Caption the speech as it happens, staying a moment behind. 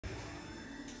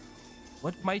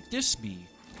What might this be?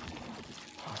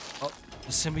 Oh,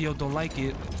 the symbiote don't like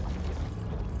it.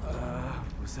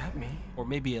 Was that me? Or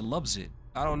maybe it loves it.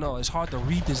 I don't know. It's hard to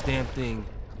read this damn thing.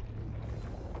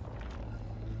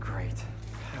 Great.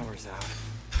 Power's out.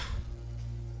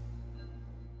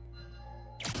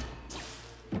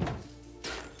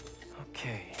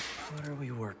 Okay, what are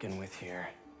we working with here?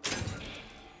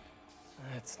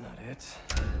 That's not it.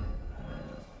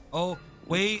 Oh,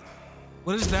 wait.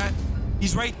 What is that?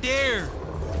 He's right there.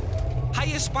 How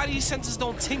your Spidey senses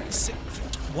don't think?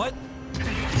 What?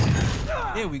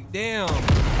 There we damn.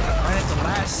 Right at the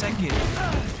last second.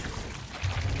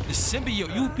 The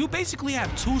symbiote. You basically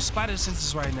have two spider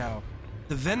senses right now.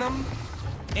 The venom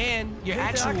and your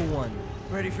actual one.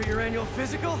 Ready for your annual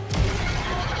physical?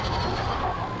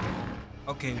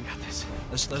 Okay, we got this.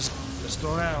 Let's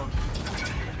throw down.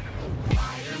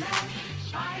 Spiderman,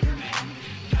 Spiderman,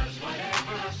 does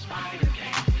whatever a spider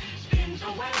can. Spins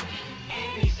a web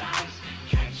any size,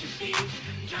 catches thieves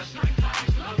just like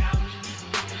flies. Look out,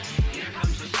 here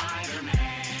comes the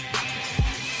Spider-Man.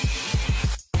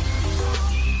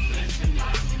 Listen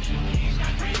up, he's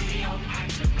got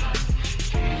radioactive blood.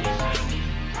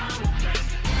 From a thread.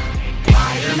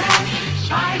 Spider-Man,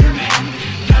 Spider-Man,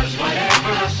 does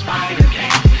whatever a spider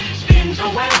can. Spins a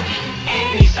web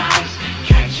any size,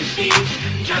 catches thieves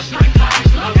just like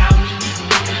flies. Look out,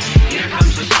 here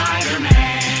comes the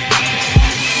Spider-Man.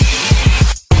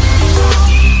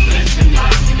 Listen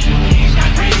up, he's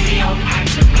got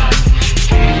radioactive blood.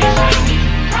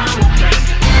 From a thread,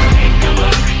 take a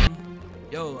look.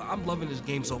 Yo, I'm loving this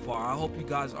game so far. I hope you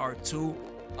guys are too.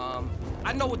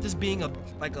 I know with this being a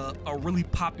really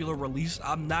popular release,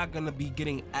 I'm not gonna be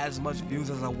getting as much views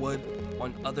as I would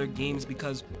on other games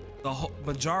because the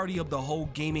majority of the whole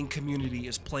gaming community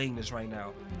is playing this right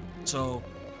now. So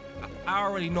I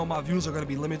already know my views are gonna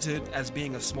be limited as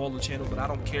being a smaller channel, but I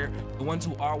don't care. The ones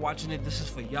who are watching it, this is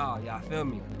for y'all feel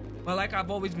me? But like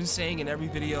I've always been saying in every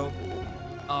video,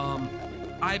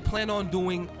 I plan on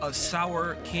doing a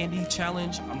sour candy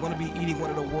challenge. I'm gonna be eating one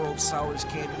of the world's sourest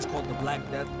candies called the Black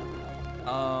Death.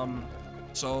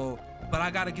 But I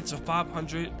gotta get to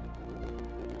 500.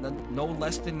 No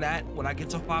less than that. When I get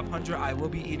to 500, I will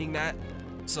be eating that.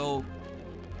 So,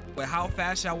 but how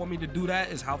fast y'all want me to do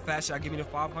that is how fast y'all give me to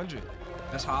 500.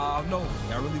 That's how I'll know.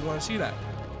 Y'all really want to see that.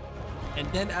 And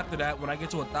then after that, when I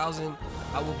get to 1,000,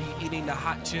 I will be eating the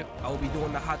hot chip. I will be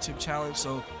doing the hot chip challenge.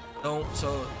 So those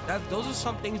are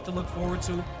some things to look forward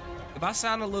to. If I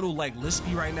sound a little like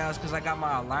lispy right now, it's because I got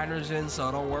my aligners in, so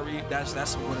don't worry. That's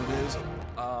what it is.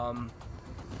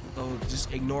 So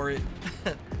just ignore it.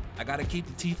 I gotta keep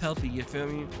the teeth healthy, you feel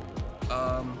me?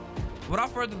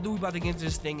 Without further ado, we about to get into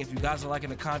this thing. If you guys are liking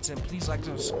the content, please like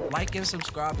and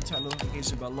subscribe and turn the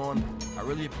notification bell on. I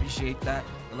really appreciate that.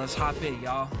 And let's hop in,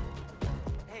 y'all.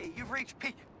 Hey, you've reached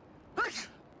Pete. It's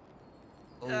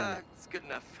good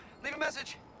enough. Leave a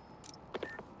message.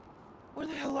 Where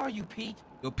the hell are you, Pete?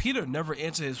 Yo, Peter never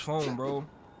answer his phone, bro.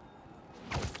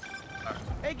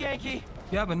 Hey, Genki.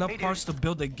 You have enough parts to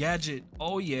build a gadget.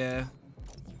 Oh yeah.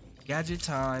 Gadget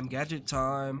time, gadget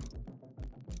time.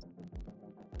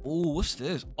 Oh, what's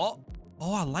this? Oh,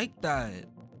 I like that.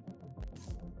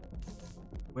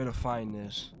 Where to find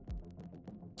this?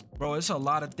 Bro, it's a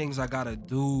lot of things I gotta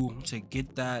do to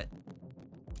get that.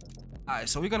 Alright,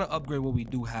 so we're gonna upgrade what we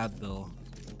do have though.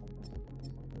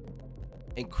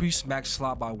 Increase max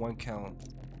slot by 1 count.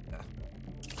 Yeah.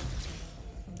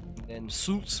 And then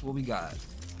suits, what we got?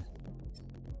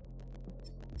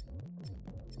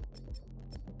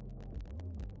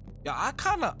 Yeah,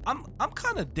 I'm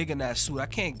kind of digging that suit. I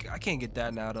can't get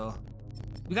that now though.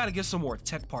 We gotta get some more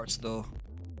tech parts though.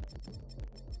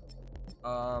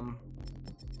 All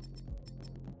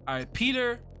right,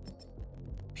 Peter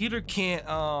can't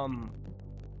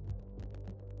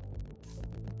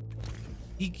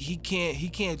he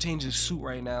can't change his suit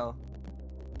right now.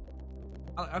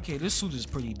 Okay, this suit is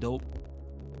pretty dope.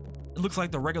 It looks like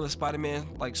the regular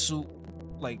Spider-Man like suit,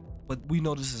 like, but we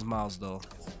know this is Miles though.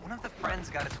 One of the friends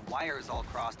got its wires all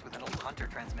crossed with an old Hunter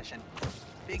transmission.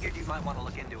 Figured you might want to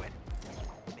look into it.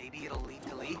 Maybe it'll lead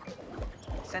to Lee.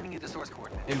 Sending you the source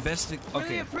coordinates. Investigate. Really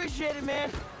Okay, appreciate it, man.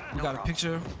 we No got a problem.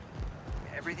 picture.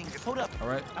 Everything good. Hold up. All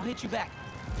right, I'll hit you back.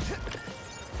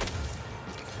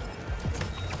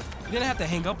 you didn't have to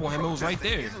hang up on him. It was right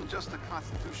there. It isn't just a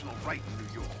constitutional right in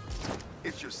New York.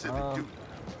 It's your civic duty.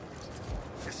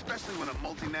 Especially when a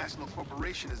multinational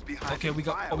corporation is behind. Okay, we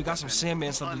got some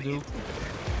Sandman stuff to do.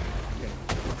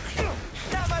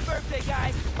 Not my birthday,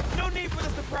 guys. No need for the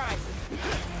surprise.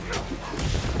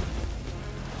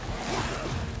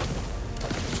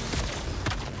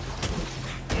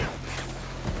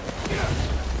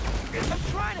 I'm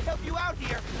trying to help you out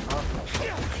here.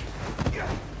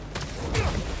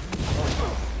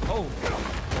 Oh.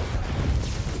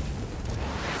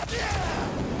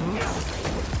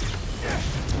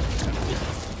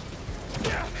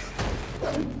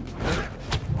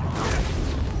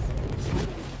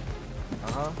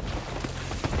 Uh-huh.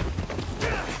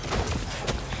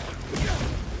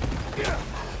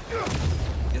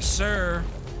 Yes, sir.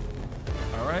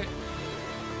 All right.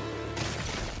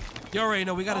 You already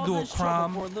know we gotta do a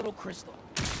crime. For a little crystal.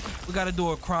 We gotta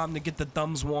do a crime to get the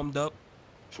thumbs warmed up.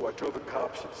 So I tell the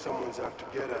cops that someone's out to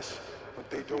get us, but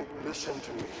they don't listen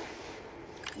to me.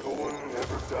 No one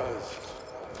ever does.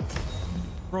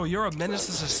 Bro, you're a menace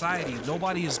to society.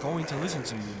 Nobody is going to listen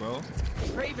to you, bro.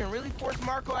 Craven really forced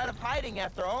Marco out of hiding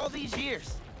after all these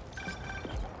years.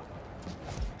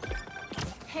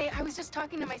 Hey, I was just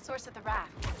talking to my source at the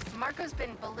raft. Marco's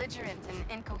been belligerent and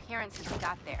incoherent since he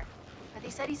got there. But they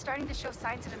said he's starting to show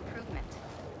signs of improvement.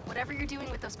 Whatever you're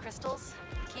doing with those crystals,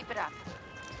 keep it up.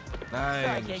 Nice.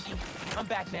 Sorry, Yankee. I'm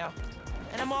back now.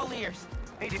 And I'm all ears.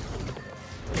 Hey, dude.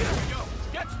 Here we go.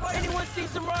 Anyone see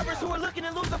some robbers who are looking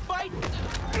to lose a fight?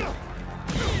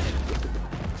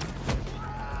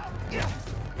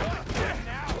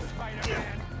 Now,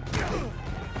 Spider-Man.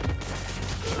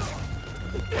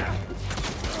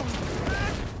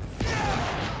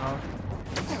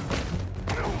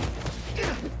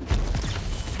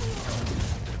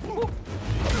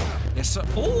 Yes, sir.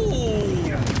 Ooh.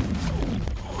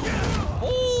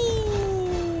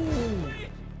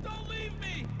 Don't leave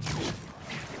me.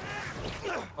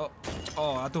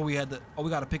 Oh, I thought we had to. Oh, we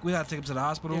gotta take him to the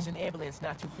hospital. There's an ambulance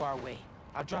not too far away.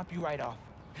 I'll drop you right off.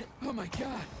 Oh my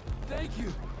God! Thank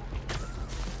you.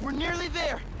 We're nearly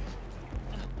there.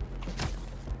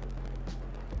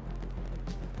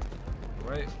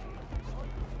 Right.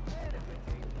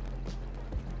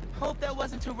 Hope that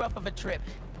wasn't too rough of a trip.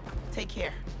 Take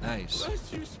care. Nice.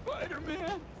 Bless you,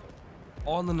 Spider-Man.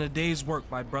 All in a day's work,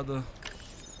 my brother.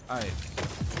 All right.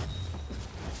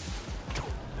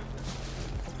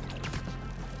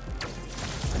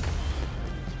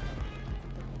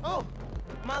 Oh,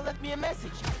 Ma left me a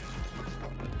message.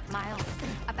 Miles,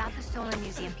 about the stolen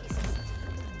museum pieces.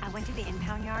 I went to the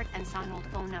impound yard and saw an old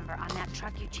phone number on that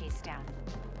truck you chased down.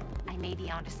 I may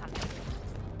be onto something.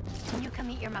 Can you come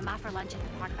meet your mama for lunch at the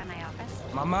park by my office?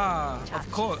 Mama, Chop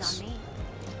of course. cheese on me.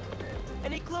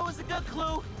 Any clue is a good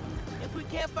clue. If we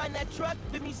can't find that truck,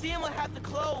 the museum will have to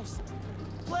close.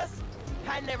 Plus,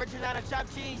 I never turn out a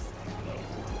chopped cheese.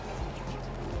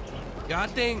 Yeah, I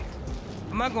think,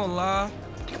 I'm not gonna lie.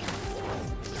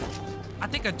 I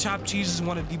think a chopped cheese is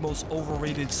one of the most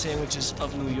overrated sandwiches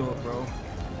of New York, bro.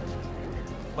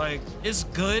 Like, it's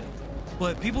good,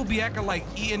 but people be acting like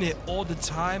eating it all the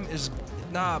time is,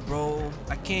 nah, bro.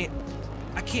 I can't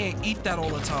eat that all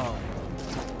the time.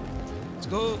 Let's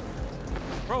go.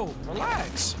 Bro,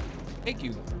 relax. Thank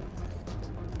you.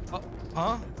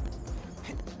 Huh?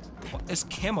 It's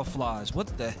camouflage.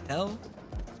 What the hell?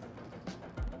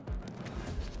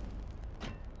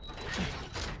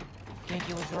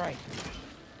 Yankee was right.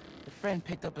 The friend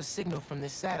picked up a signal from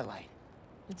this satellite.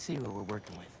 Let's see what we're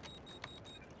working with.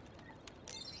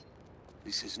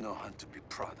 This is no hunt to be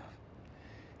proud of.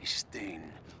 A stain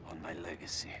on my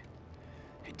legacy.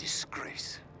 A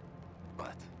disgrace.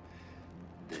 But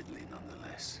deadly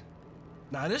nonetheless.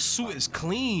 Nah, this suit is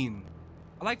clean.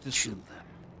 I like this Kill suit. them.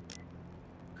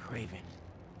 Craven.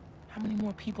 How many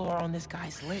more people are on this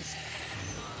guy's list?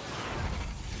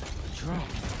 Drone.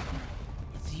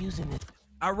 It's using it.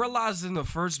 I realized in the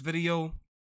first video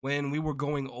when we were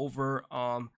going over,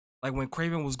 like when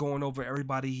Craven was going over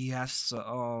everybody he has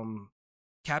to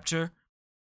capture.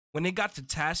 When they got to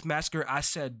Taskmaster, I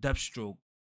said Deathstroke.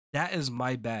 That is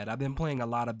my bad. I've been playing a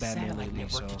lot of Batman Satellite lately,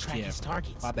 network so to track yeah, his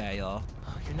targets. my bad, y'all.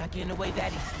 Oh, you're not getting away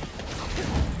that easy.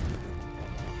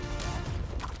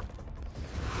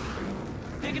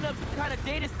 Picking up some kind of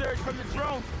data surge from the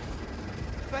drone.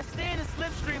 If I stay in the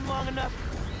slipstream long enough,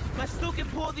 my suit can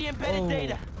pull the embedded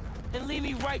data and lead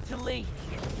me right to Lee.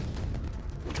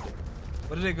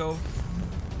 Where did it go?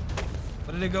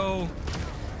 Where did it go?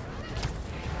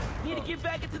 Need to get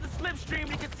back into the slipstream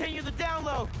to continue the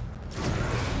download.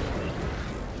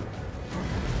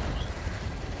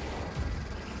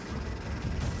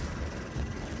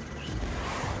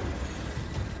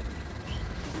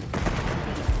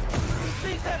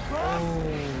 See that cross?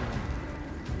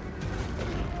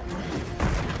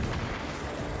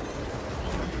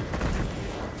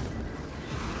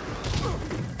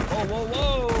 Whoa, whoa,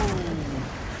 whoa!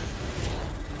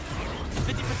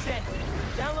 50%.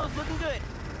 Download's looking good.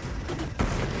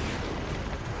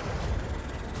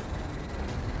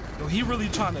 Yo, he really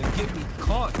trying to get me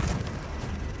caught.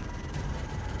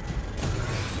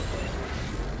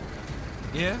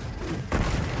 Yeah.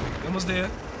 We almost there.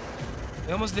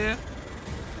 We almost there.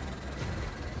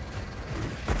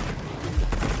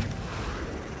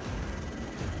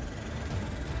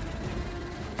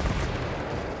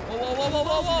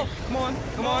 Whoa.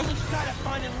 Come on. Only shot at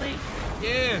finding Lee.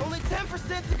 Yeah. Only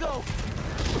 10% to go.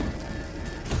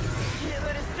 Can't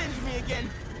let it singe me again.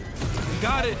 You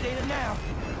got it. Data now.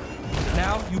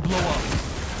 Now you blow up.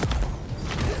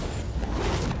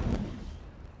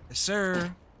 Yes,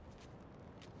 sir.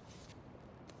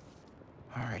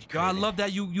 All right, Yo, I love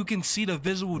that you can see the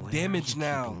visual damage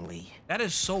now. Lee? That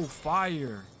is so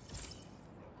fire.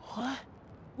 What?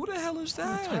 Who the hell is The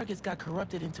that? targets got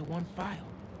corrupted into one file.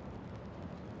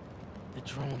 The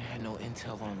drone had no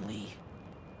intel on Lee.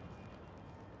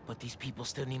 But these people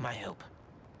still need my help.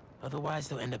 Otherwise,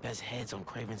 they'll end up as heads on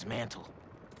Craven's mantle.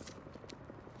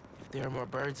 If there are more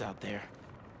birds out there,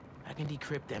 I can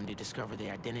decrypt them to discover the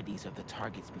identities of the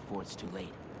targets before it's too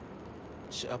late.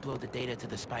 Should upload the data to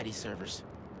the Spidey servers.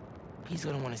 He's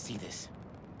gonna want to see this.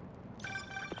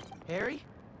 Harry?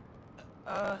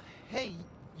 Hey,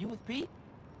 you with Pete?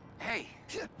 Hey.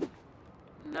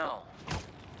 No.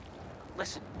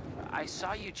 Listen, I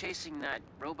saw you chasing that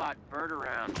robot bird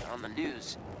around on the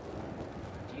news.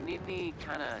 Do you need any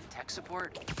kind of tech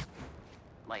support?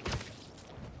 Like,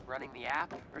 running the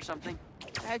app or something?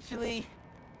 Actually,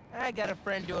 I got a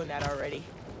friend doing that already.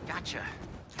 Gotcha.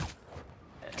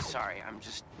 Sorry, I'm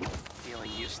just feeling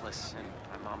useless, and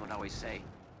my mom would always say,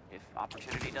 if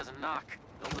opportunity doesn't knock,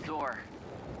 build the door.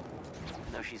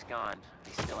 Even though she's gone,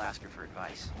 I still ask her for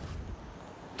advice.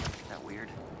 Is that weird?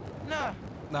 Nah.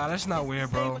 Nah, that's not weird,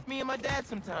 Same bro. with me and my dad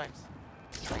sometimes.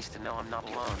 It's nice to know I'm not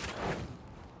alone.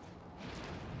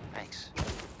 Thanks.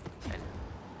 And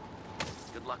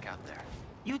good luck out there.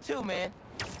 You too, man.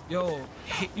 Yo,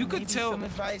 you could Maybe tell. some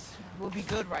advice will be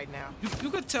good right now. You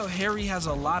could tell Harry has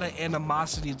a lot of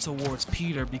animosity towards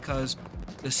Peter because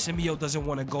the symbiote doesn't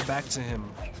want to go back to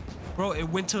him. Bro, it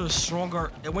went to a stronger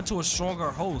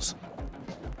host.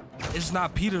 It's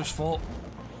not Peter's fault.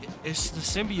 It's the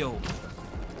symbiote.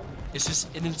 It's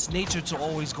just in its nature to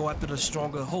always go after the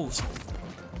stronger host.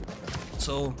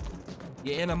 So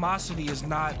your animosity is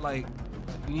not like,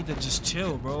 you need to just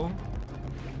chill, bro.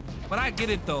 But I get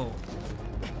it though.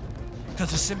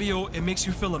 Because the symbiote, it makes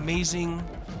you feel amazing.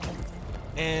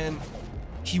 And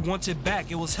he wants it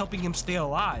back. It was helping him stay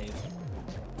alive.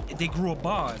 They grew a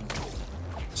bond.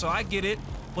 So I get it,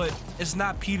 but it's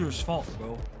not Peter's fault,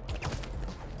 bro.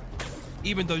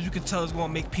 Even though you can tell it's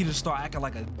gonna make Peter start acting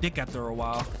like a dick after a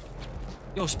while.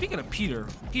 Yo, speaking of Peter.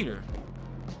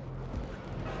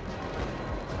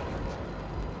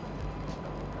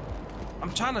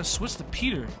 I'm trying to switch to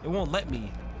Peter. It won't let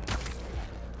me.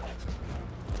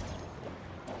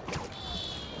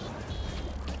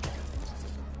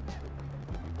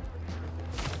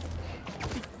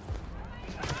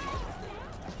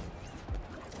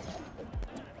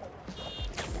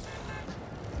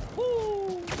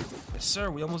 Woo! Yes,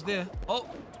 sir. We almost there.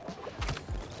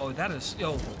 Oh, that is,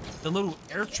 yo, the little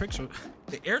air tricks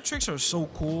are so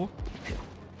cool.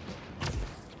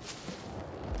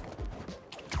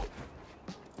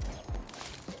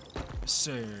 Yes,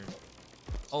 sir.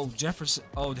 Oh, Jefferson.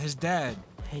 Oh, his dad.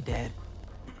 Hey, Dad.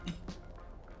 Could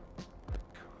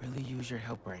really use your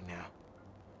help right now.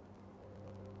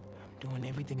 I'm doing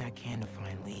everything I can to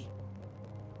find Lee.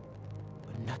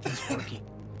 But nothing's working.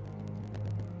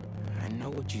 I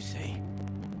know what you say.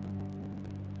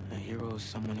 A hero is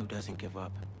someone who doesn't give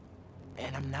up.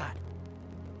 And I'm not.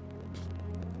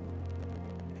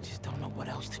 I just don't know what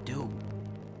else to do.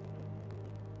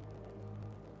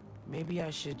 Maybe I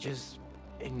should just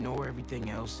ignore everything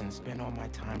else and spend all my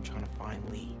time trying to find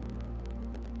Lee.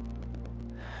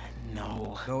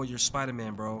 No. No, you're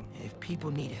Spider-Man, bro. If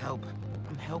people need help,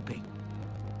 I'm helping.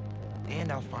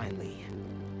 And I'll find Lee.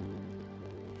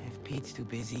 If Pete's too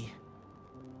busy,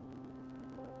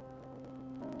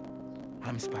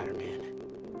 I'm Spider-Man.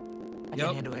 I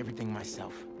can handle everything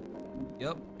myself.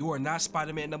 Yep. You are not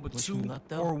Spider-Man number 2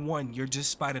 or 1. You're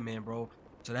just Spider-Man, bro.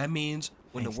 So that means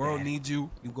when the world needs you,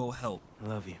 you go help. I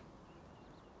love you.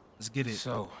 Let's get it.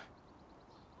 So,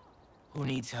 who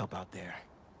needs help out there?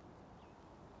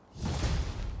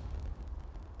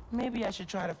 Maybe I should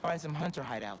try to find some hunter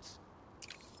hideouts.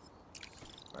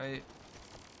 Right.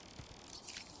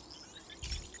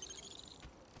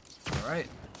 All right.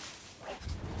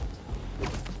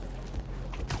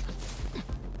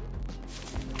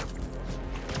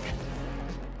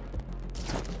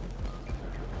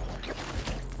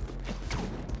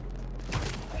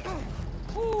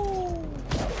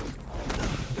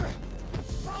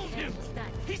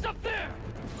 He's up there!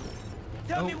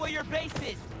 Tell me where your base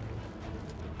is!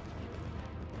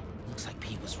 Looks like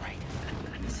Pete was right.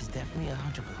 This is definitely a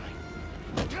hunter blind.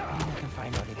 Maybe we can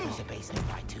find out if there's a base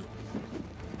nearby too.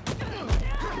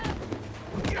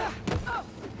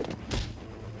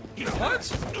 What?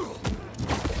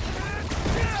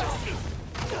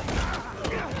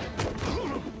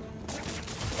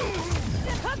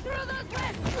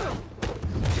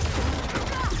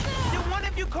 Did one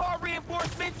of you call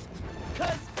reinforcements?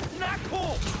 Cause it's not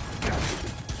cool.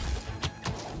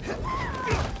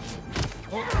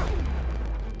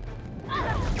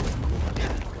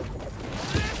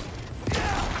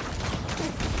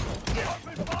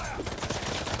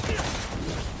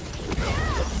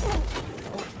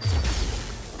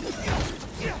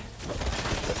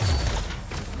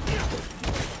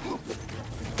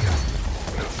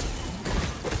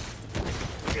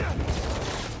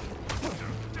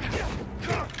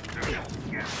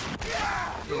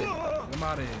 I'm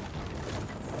out of here.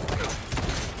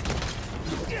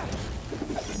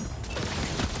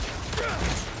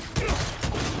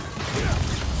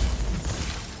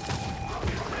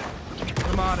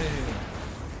 I'm out of here.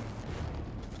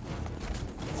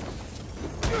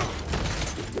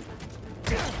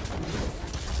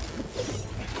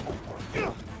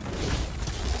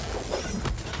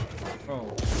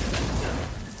 Oh.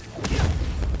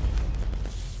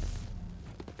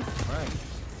 Right.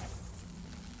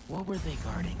 What were they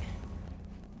guarding?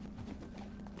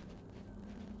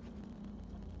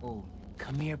 Oh.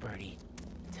 Come here, Birdie.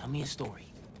 Tell me a story.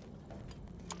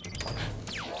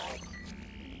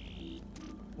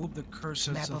 Move the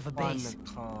cursor Map to of a find base. the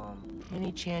calm.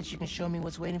 Any chance you can show me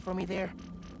what's waiting for me there?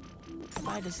 If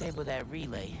I disable that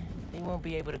relay, they won't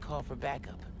be able to call for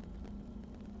backup.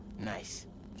 Nice.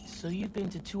 So you've been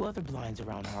to 2 other blinds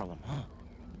around Harlem, huh?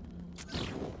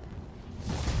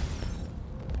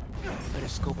 Better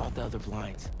scope out the other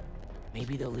blinds.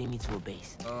 Maybe they'll lead me to a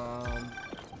base.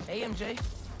 Hey, MJ.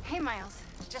 Hey, Miles.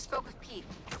 Just spoke with Pete.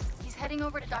 He's heading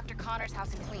over to Dr. Connor's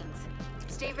house in Queens.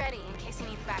 Stay ready in case he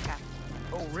needs backup.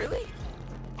 Oh, really?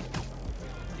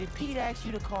 Did Pete ask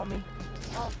you to call me?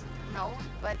 Well, no,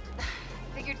 but I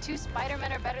figured 2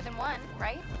 Spidermen are better than 1,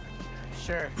 right?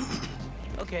 Sure.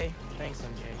 Okay, thanks,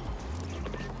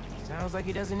 MJ. Sounds like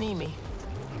he doesn't need me.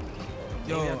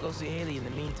 Maybe I'll go see Haley in the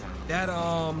meantime.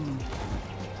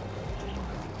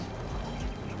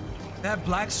 That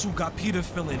black suit got Peter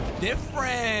feeling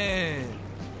different.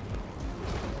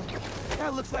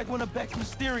 That looks like one of Beck's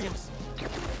Mysteriums.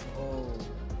 Oh.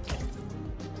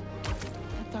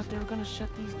 I thought they were gonna shut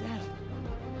these down.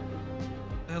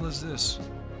 What the hell is this?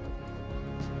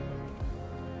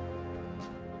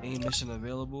 Main mission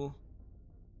available.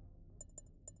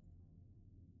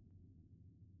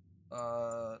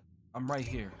 I'm right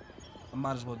here. I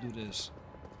might as well do this.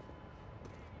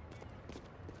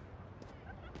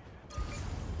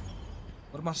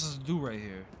 What am I supposed to do right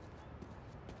here?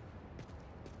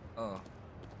 Oh.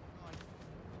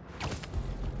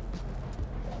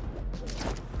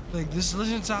 Like, just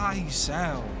listen to how he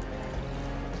sound.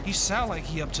 He sound like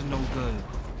he up to no good.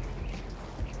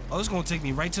 Oh, it's gonna take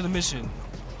me right to the mission.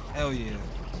 Hell yeah.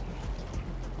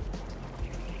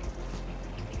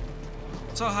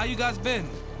 So, how you guys been?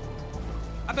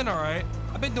 I've been alright.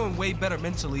 I've been doing way better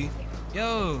mentally.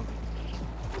 Yo.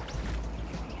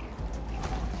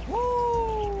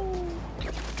 Woo!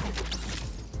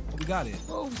 We got it.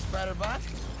 Oh, Spiderbot.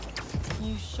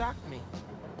 You shocked me.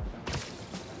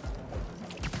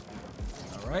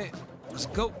 Alright, let's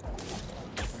go.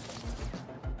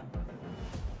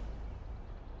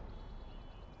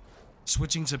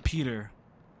 Switching to Peter.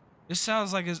 This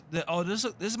sounds like it's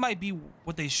this might be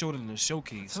what they showed in the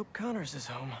showcase. Hope Connors is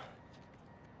home.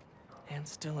 And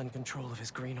still in control of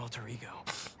his green alter ego.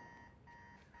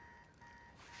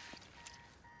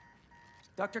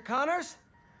 Dr. Connors?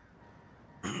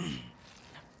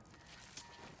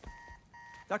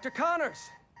 Dr. Connors!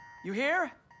 You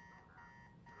here?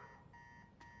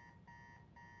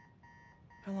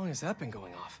 How long has that been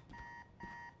going off?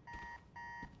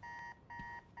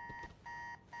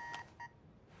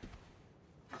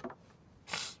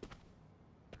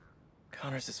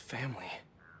 Connors' family.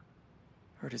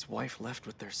 Heard his wife left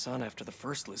with their son after the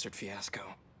first lizard fiasco.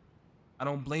 I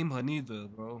don't blame her neither,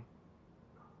 bro.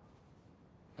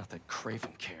 Not that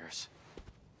Craven cares.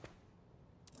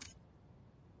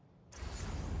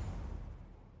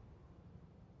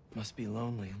 Must be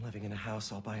lonely living in a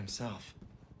house all by himself.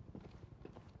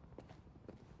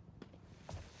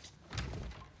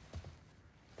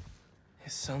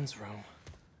 His son's room.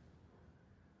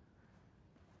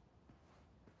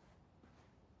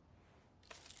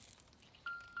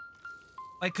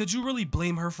 Like, could you really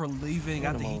blame her for leaving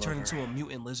after he turned into a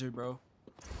mutant lizard, bro?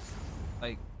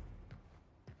 Like,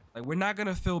 Like, we're not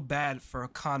gonna feel bad for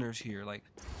Connors here. Like,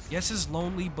 yes, it's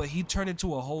lonely, but he turned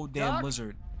into a whole damn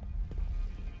lizard.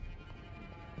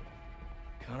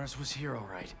 Connors was here, all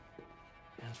right.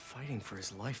 And fighting for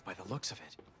his life by the looks of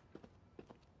it.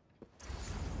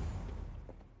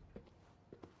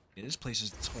 Yeah, this place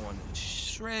is torn to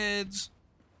shreds.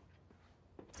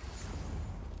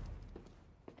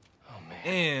 Oh, man.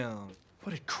 Damn.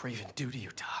 What did Craven do to you,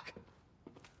 Doc?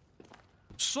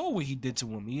 Saw what he did to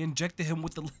him. He injected him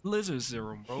with the lizard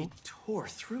serum, bro. He tore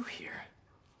through here.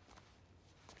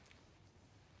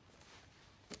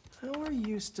 How are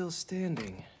you still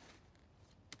standing?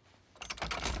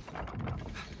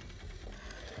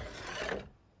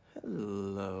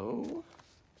 Hello?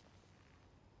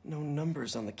 No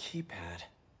numbers on the keypad.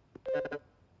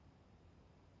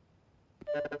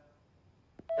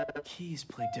 Keys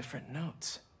play different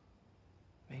notes.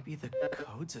 Maybe the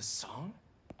code's a song?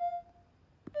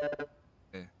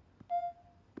 Okay.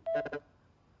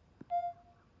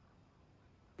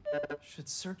 Should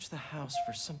search the house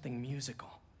for something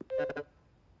musical.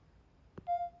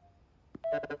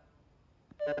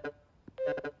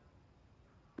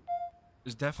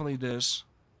 It's definitely this.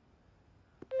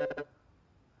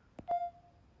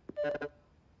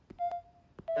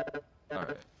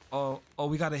 Alright. Oh,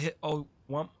 we gotta hit. Oh,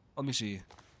 one. Let me see.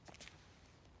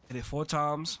 Hit it 4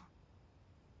 times.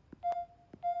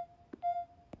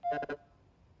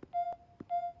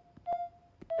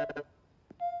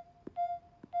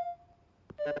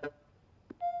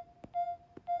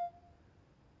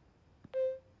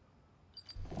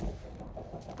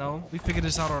 No, we figured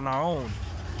this out on our own.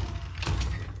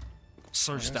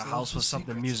 Search the house for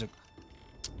something musical.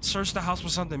 Search the house for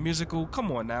something musical.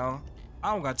 Come on now.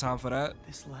 I don't got time for that.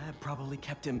 This lab probably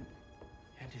kept him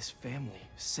and his family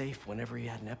safe whenever he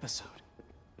had an episode.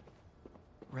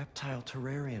 Reptile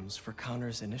terrariums for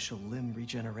Connor's initial limb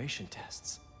regeneration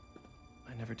tests.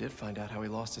 I never did find out how he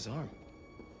lost his arm.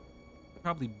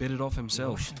 Probably bit it off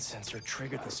himself. Motion sensor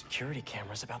triggered the security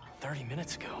cameras about 30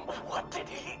 minutes ago. What did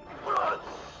he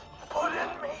put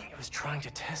in me? He was trying to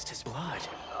test his blood.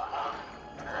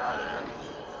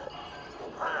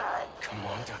 Come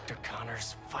on, Dr.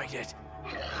 Connors, fight it.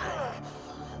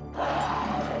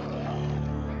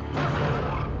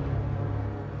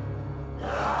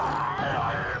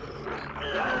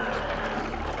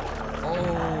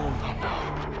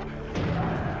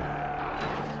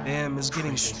 Damn, it's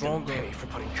getting stronger. Pay for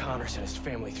putting Connors and his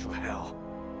family through hell.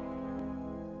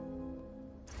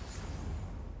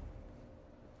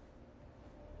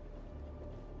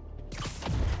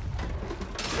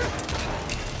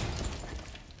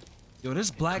 Yo,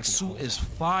 this black suit is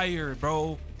fire,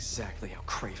 bro. Exactly how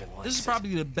Craven likes This is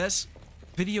probably the best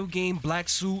video game black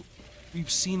suit we've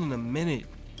seen in a minute.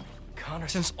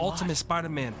 Since Ultimate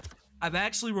Spider-Man. I've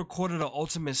actually recorded an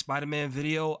Ultimate Spider-Man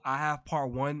video. I have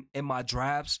part 1 in my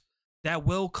drafts that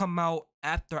will come out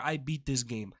after I beat this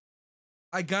game.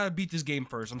 I gotta beat this game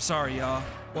first. I'm sorry, y'all.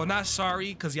 Well, not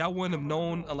sorry, because y'all wouldn't have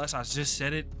known unless I just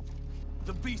said it.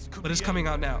 The beast could But it's coming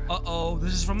out now. Uh-oh,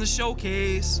 this is from the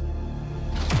showcase.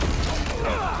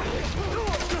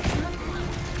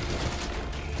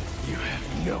 You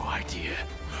have no idea.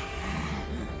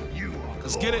 You are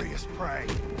Let's get it. glorious prey,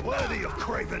 worthy of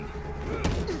Craven.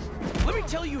 Let me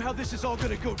tell you how this is all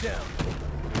gonna go down.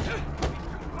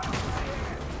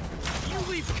 You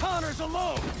leave Connors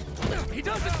alone. He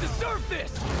doesn't deserve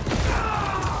this.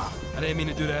 I didn't mean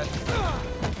to do that.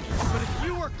 But if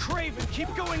you or Craven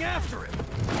keep going after him,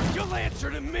 you'll answer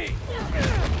to me.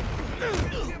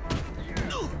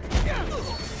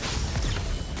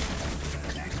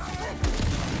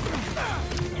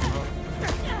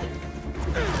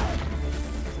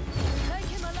 Take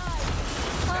him alive,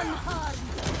 unharmed.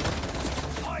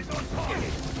 Eyes on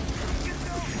target.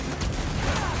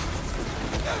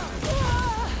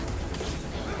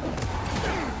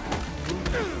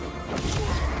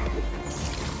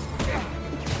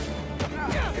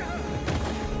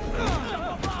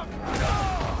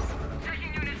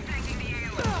 Taking units taking the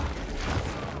AO.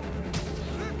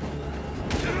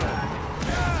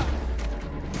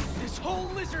 This whole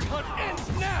lizard hunt ends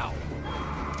now.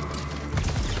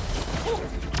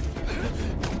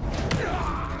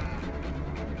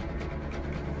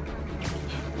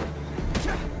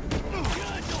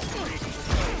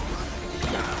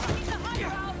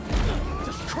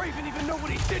 Does Craven even know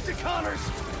what he did to Connors?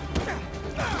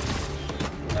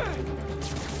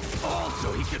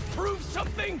 Also, he could prove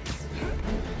something?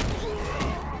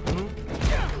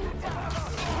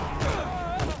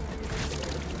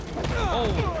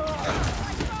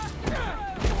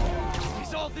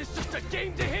 Is all this just a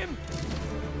game to him?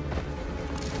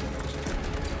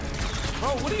 Bro,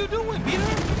 what are you doing,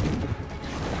 Peter?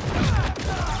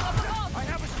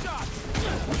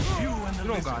 a You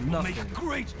don't got lizard will nothing. make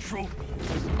great trophy.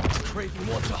 Craven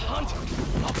wants a hunt.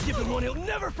 I'll give him one he'll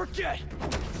never forget.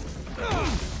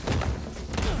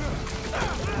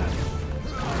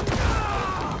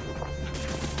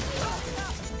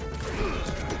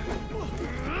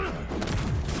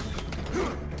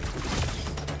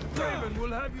 Craven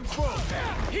will have you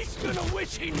both. He's gonna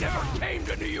wish he never came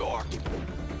to New York. Get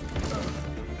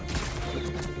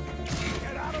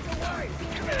out of the way!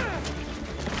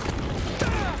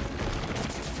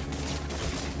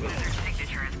 Lizard's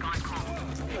signature has gone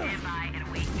cold. Stand by and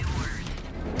await new orders.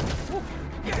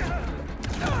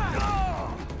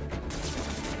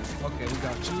 Okay, we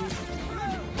got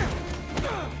two.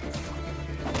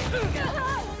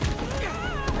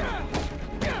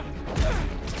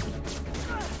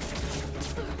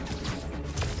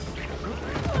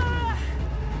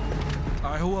 All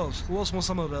right, who else? Who else wants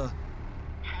some of the?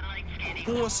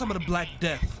 Who wants some of the Black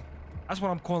Death? That's what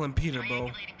I'm calling Peter, bro.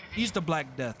 He's the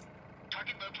Black Death.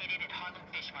 Target located at Harlem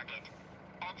Fish Market.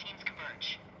 All teams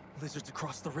converge. Lizard's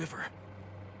across the river.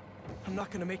 I'm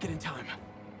not gonna make it in time.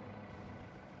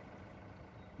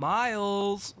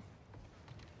 Miles.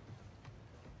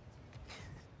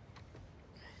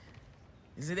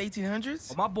 Is it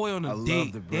 1800s? Oh, my boy on I a love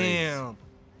date. the braids. Damn.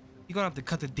 You're gonna have to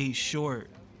cut the date short.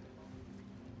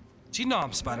 She know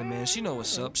I'm Spider-Man. She know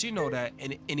what's up. She know that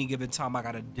in any given time I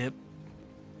gotta dip.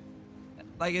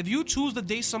 Like if you choose to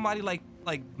date somebody like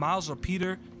Miles or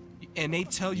Peter, and they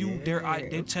tell you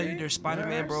they're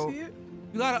Spider-Man, bro. You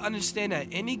gotta understand that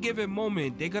any given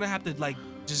moment they're gonna have to like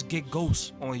just get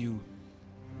ghosts on you.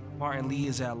 Martin Lee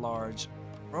is at large,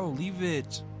 bro. Leave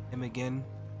it. Him again.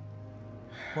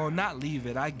 Well, not leave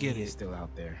it. I get He's it. still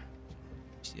out there.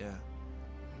 Yeah.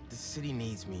 The city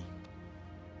needs me.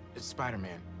 It's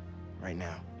Spider-Man. Right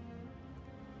now.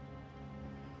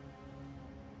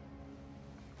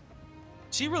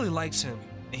 She really likes him,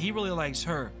 and he really likes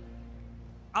her.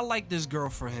 I like this girl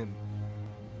for him.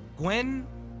 Gwen,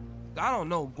 I don't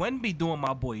know. Gwen be doing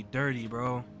my boy dirty,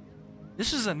 bro.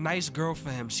 This is a nice girl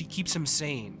for him. She keeps him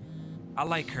sane. I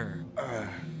like her.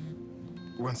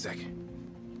 1 second.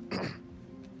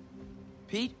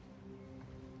 Pete?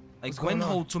 Like What's Gwen going on?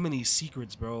 hold too many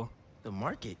secrets, bro. The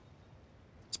market?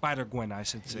 Spider-Gwen, I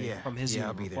should say, Yeah, from his yeah, I'll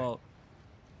universe. be there. Well,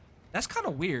 that's kind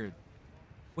of weird.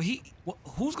 Well,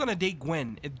 who's gonna date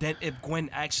Gwen if Gwen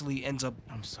actually ends up?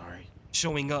 I'm sorry.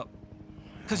 Showing up,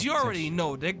 because you already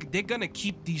know they're gonna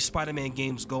keep these Spider-Man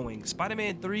games going.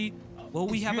 Spider-Man 3, will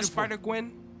we have beautiful. a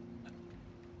Spider-Gwen?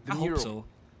 The I hope mural. so.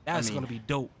 That's gonna be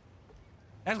dope.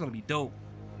 That's gonna be dope.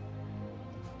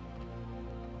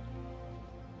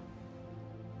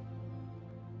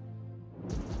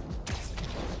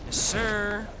 Yes,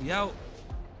 sir. We out.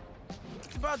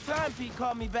 It's about time Pete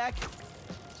called me back.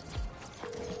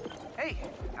 Hey,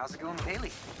 how's it going with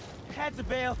Haley? Had to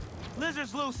bail.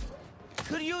 Lizard's loose.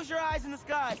 Could use your eyes in the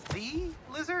skies. The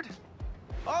lizard?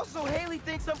 Also, Haley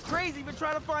thinks I'm crazy for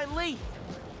trying to find Lee.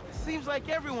 Seems like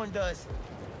everyone does.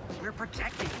 We're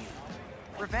protecting you.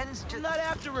 Revenge I'm not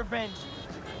after revenge.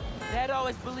 Dad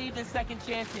always believed in second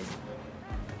chances.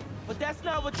 But that's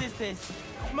not what this is.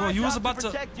 It's my Bro, you job was about to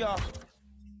protect y'all.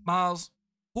 Miles,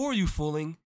 who are you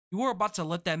fooling? You were about to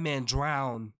let that man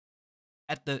drown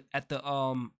at the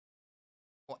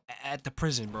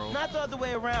prison, bro. Not the other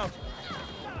way around.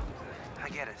 I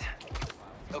get it.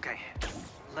 Okay,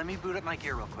 let me boot up my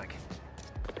gear real quick.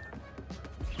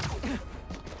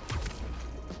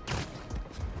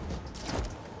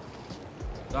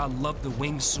 I love the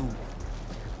wingsuit.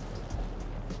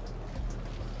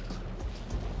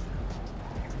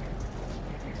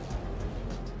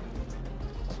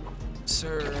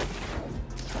 Sir.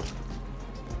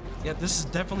 Yeah, this is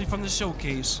definitely from the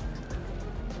showcase.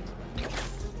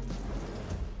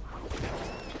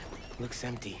 Looks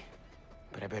empty,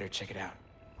 but I better check it out.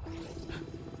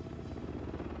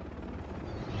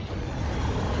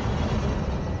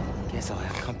 Guess I'll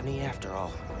have company after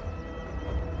all.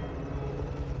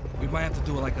 We might have to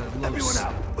do like a little. Everyone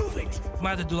out! Move it! Might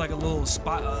have to do like a little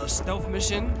stealth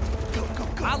mission. Go.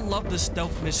 I love the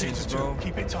stealth missions, bro.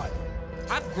 Keep it tight.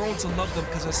 I've grown to love them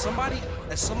because as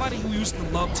somebody who used to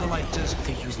love to like just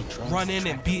They're using drones run to in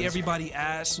track and the beat lizard. everybody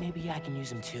ass. Maybe I can use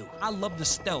them too. I love the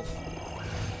stealth.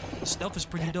 Stealth is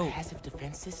pretty That dope. passive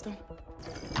defense system?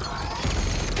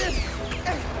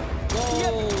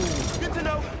 Whoa! Good to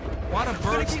know. Why the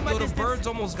birds? keep my Yo, the distance. birds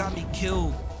almost got me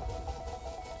killed.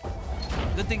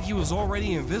 Good thing he was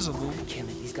already invisible. Can't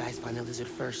let these guys find the lizard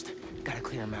first. Gotta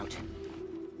clear him out.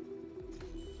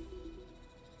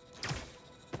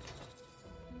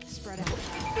 Spread out.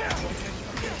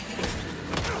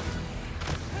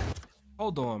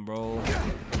 Hold on, bro.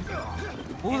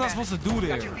 What was I supposed to do Got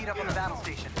your there? feet up on the battle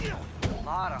station. A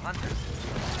lot of hunters.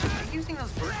 Are they using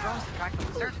those bird drones to track the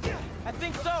lizard? I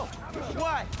think so.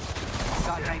 Why?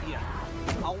 Got an idea.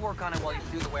 I'll work on it while you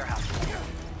clear the warehouse.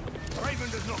 Raven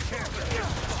does not care for this.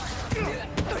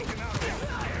 Take him out of here,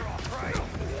 our prey.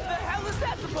 The hell is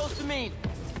that supposed to mean?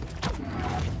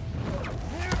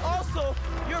 Also,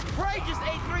 your prey just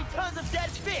ate 3 tons of dead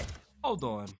fish. Hold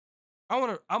on.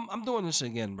 I'm doing this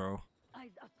again, bro.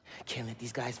 Can't let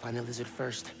these guys find the lizard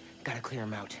first. Gotta clear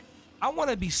him out. I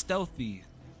want to be stealthy.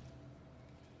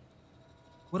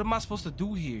 What am I supposed to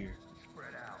do here?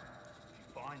 Spread out. If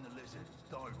you find the lizard,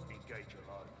 don't engage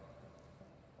alone.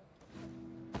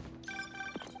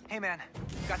 Hey man,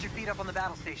 got your feet up on the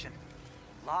battle station.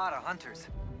 A lot of hunters.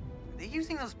 Are they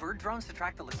using those bird drones to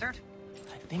track the lizard?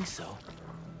 I think so.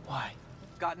 Why?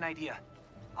 Got an idea.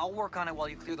 I'll work on it while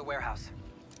you clear the warehouse.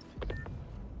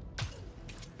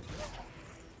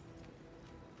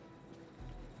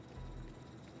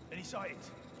 Any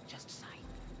sightings? Just sight,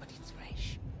 but it's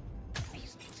fresh.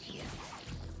 These things here.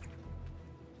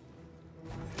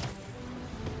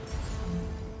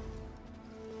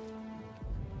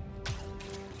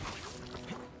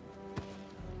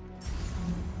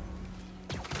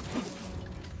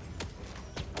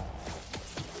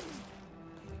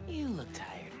 You look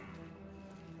tired.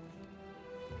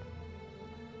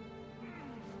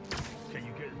 Can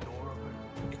you get the door open?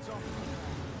 It's open.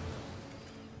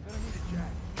 Gonna need a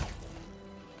jack.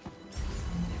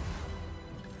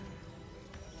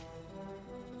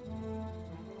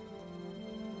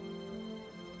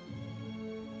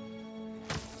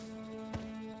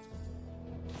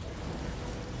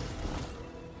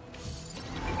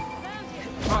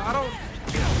 I don't.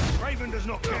 Raven does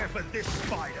not care for this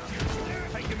spider.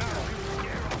 Take him out.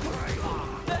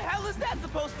 The hell is that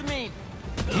supposed to mean?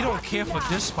 You don't care for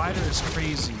this spider is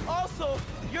crazy. Also,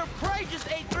 your prey just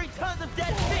ate 3 tons of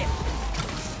dead fish.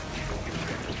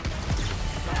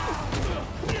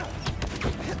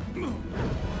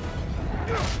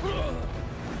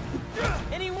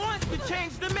 And he wants to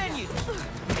change the menu.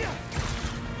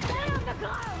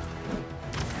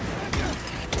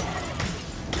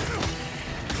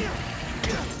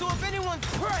 So if anyone's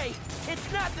prey,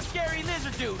 it's not the scary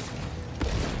lizard dude.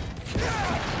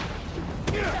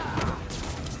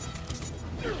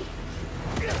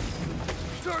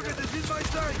 Target is in my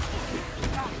sight.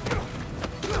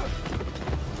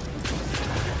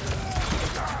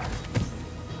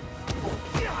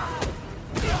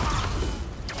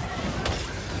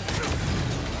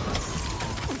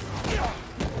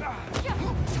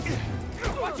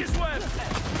 Watch his web!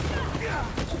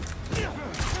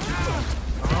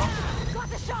 Got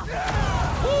the shot!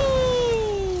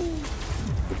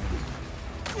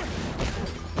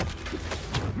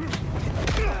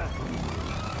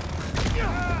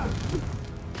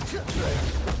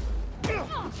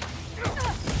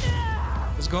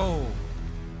 Let's go.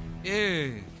 Yeah.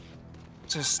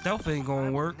 Just stealth ain't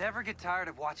gonna work. Never get tired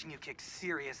of watching you kick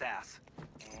serious ass.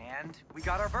 And we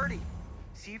got our birdie.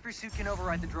 See if your suit can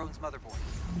override the drone's motherboard.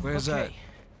 Where's Okay.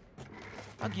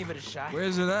 I'll give it a shot. that?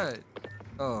 Where's it at?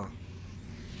 Oh.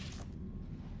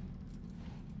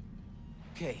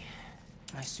 Okay,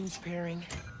 my suit's pairing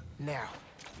now.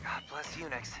 God bless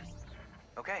Unix.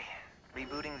 Okay,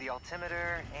 rebooting the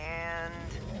altimeter and...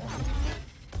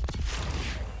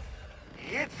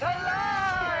 It's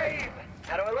alive!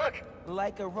 How do I look?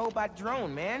 Like a robot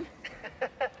drone, man.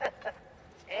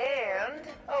 And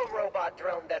a robot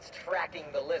drone that's tracking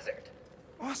the lizard.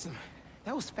 Awesome.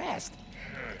 That was fast.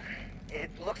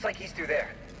 It looks like he's through there.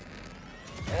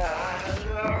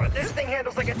 This thing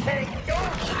handles like a tank. Okay.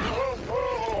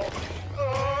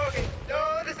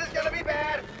 Oh, this is gonna be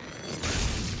bad.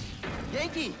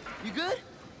 Yankee, you good?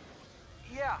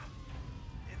 Yeah.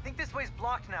 I think this way's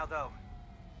blocked now, though.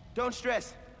 Don't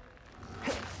stress.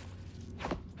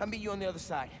 I'll meet you on the other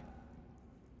side.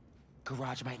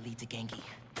 Garage might lead to Genki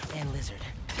and Lizard.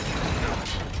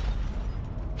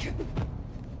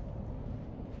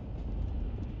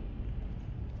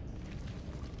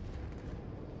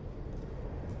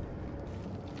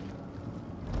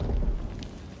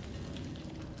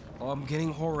 Oh, I'm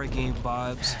getting horror game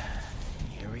vibes.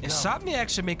 Here we go. Insomniac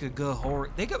should make a good horror.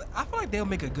 I feel like they'll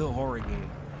make a good horror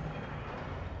game.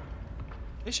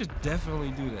 They should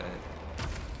definitely do that.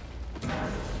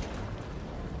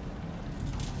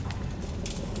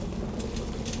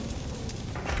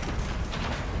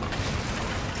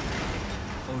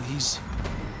 Oh, he's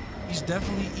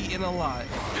definitely eating a lot.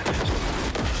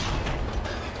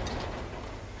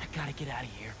 I gotta get out of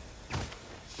here.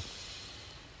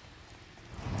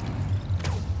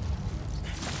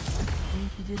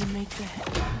 He didn't make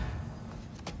that.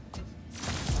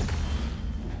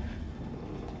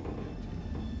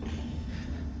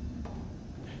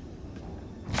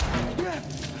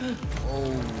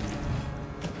 Oh.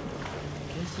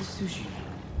 Guess it's sushi.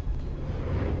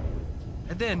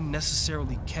 It didn't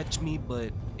necessarily catch me,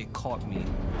 but it caught me.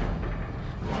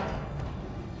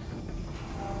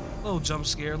 Little jump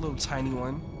scare, little tiny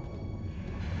one.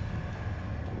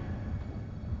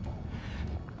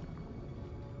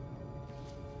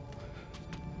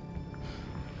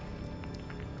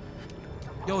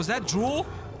 Yo, is that Drool?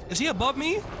 Is he above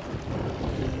me?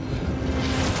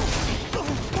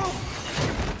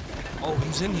 Oh,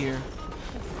 he's in here.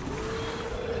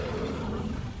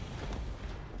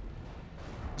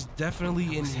 He's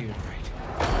definitely in here.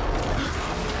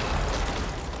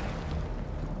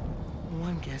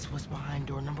 One guess what's behind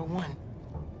door number 1.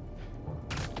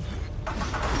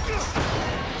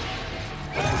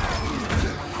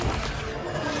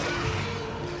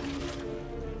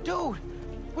 Dude,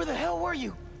 where the hell were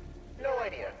you? No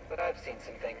idea, but I've seen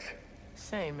some things.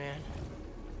 Same, man.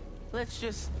 Let's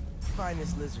just find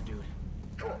this lizard dude.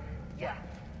 Cool, yeah.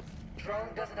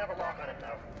 Drone doesn't have a lock on him,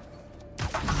 though.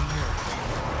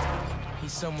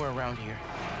 He's somewhere around here.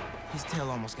 His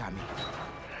tail almost got me.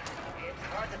 It's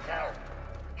hard to tell.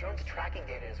 Drone's tracking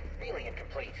data is really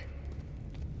incomplete.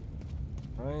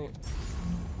 Right.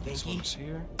 This one's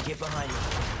here. Get behind me.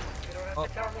 You don't have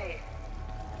to tell me.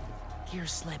 Gear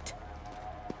slipped.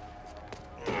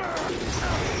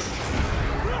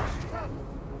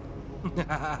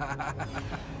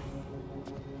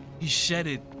 He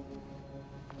shedded.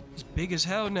 He's big as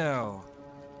hell now.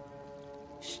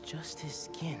 It's just his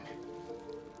skin.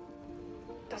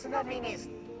 Doesn't that mean he's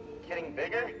getting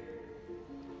bigger?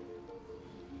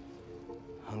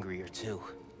 Hungrier too.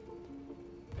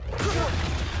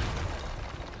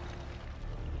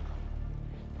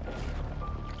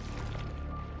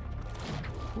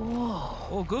 Whoa.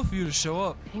 Oh, good for you to show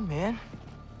up. Hey, man.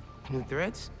 New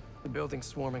threads? The building's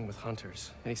swarming with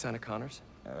hunters. Any sign of Connors?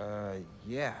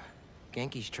 Yeah.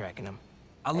 Genki's tracking him.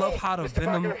 I love how the Mr.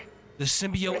 Venom, Parker. the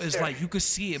symbiote is like, you could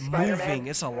see it Spiderman. moving.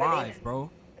 It's alive, bro.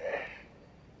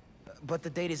 But the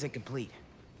data's incomplete.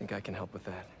 Think I can help with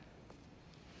that.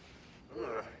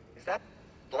 Ugh, is that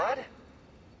blood?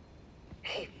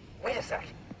 Hey, wait a sec.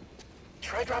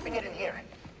 Try dropping it in here.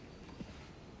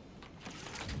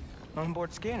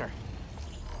 Onboard scanner.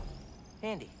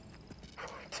 Handy.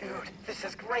 Dude, this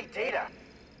is great data.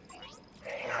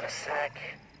 Hang on a sec.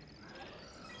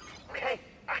 Okay,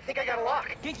 I think I got a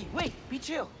lock. Genki, wait, be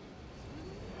chill.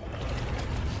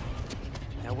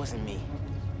 That wasn't me.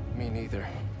 Me neither.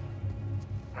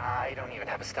 I don't even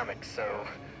have a stomach, so...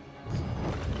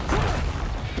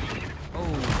 Oh.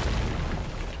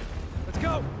 Let's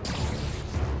go!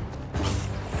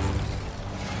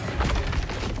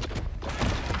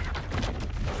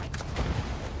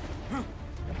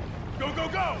 Go, go,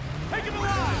 go! Take him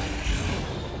alive!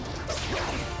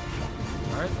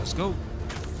 All right, let's go.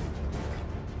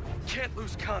 Can't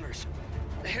lose Connors.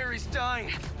 Harry's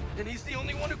dying, and he's the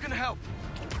only one who can help.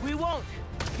 We won't.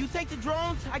 You take the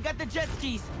drones, I got the jet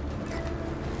skis.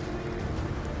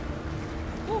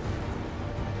 Woo.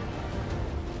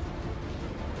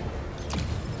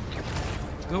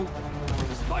 Let's go.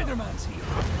 Spider-Man's here.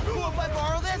 Cool if I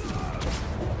borrow this?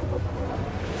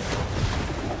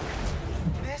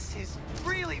 This is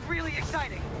really, really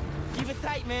exciting. Keep it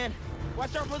tight, man.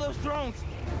 Watch out for those drones.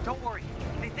 Don't worry,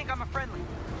 they think I'm a friendly.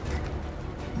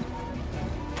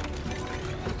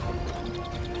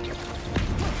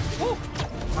 Woo!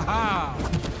 Aha!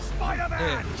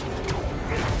 Spider-Man!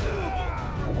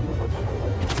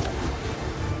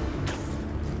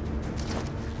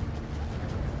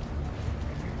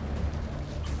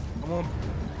 Come on.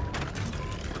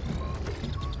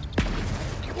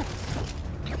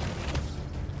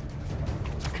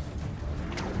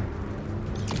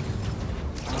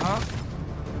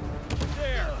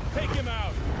 There, take him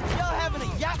out. Y'all having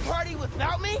a yacht party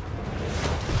without me?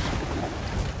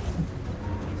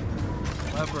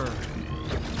 Clever.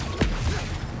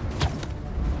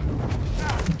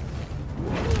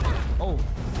 Oh.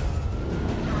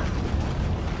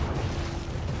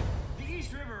 The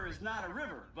East River is not a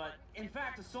river, but in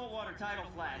fact a saltwater tidal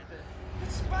flat.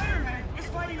 The Spider-Man is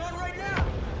fighting on right now!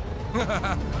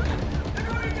 They're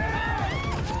going down!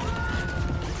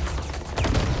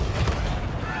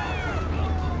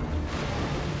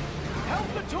 Help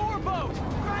the tour boat!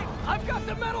 Right, I've got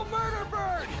the metal murder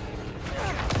bird!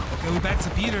 Okay, we back to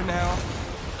Peter now.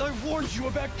 I warned you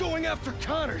about going after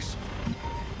Connors.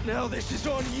 Now this is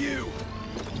on you.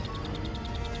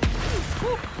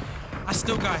 I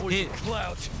still got Poison hit.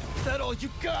 clouds. Is that all you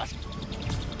got?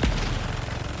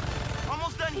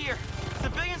 Almost done here.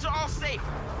 Civilians are all safe.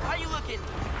 How you looking?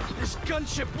 This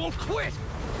gunship won't quit.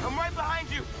 I'm right behind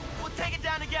you. We'll take it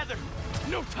down together.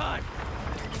 No time.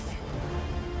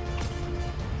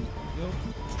 Yo.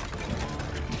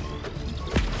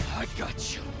 I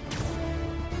got you.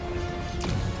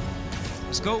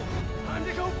 Let's go. Time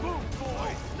to go boom,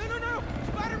 boys. No.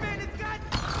 Spider-Man has got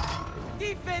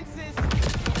defenses.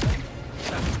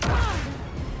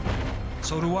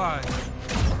 So do I.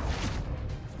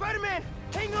 Spider-Man,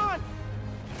 hang on.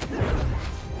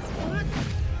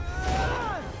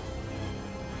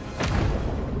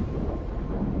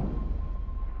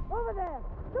 Over there,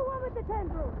 the one with the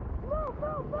tendrils.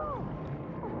 Move.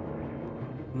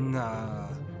 Nah.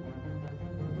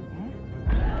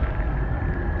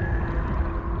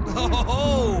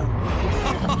 Oh!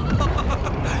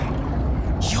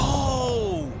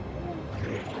 Yo!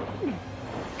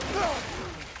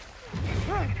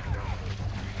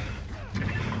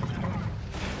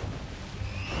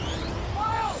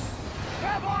 Miles!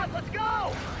 Grab on, let's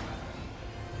go!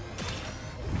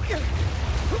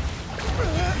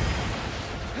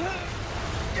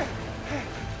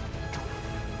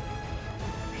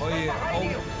 Oh yeah.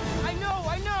 Oh. I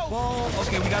know. Whoa.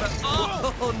 Okay, we gotta.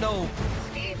 Oh no.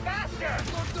 Speed faster!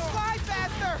 Fly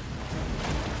faster.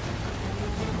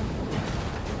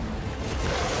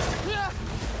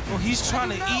 Oh, he's trying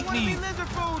to eat me. Lizard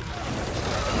food.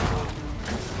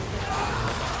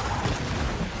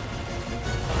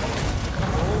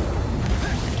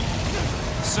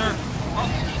 Sir.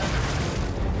 Oh.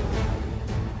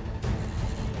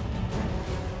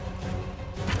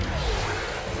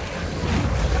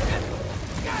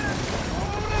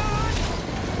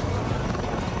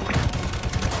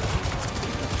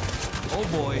 Oh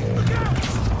boy.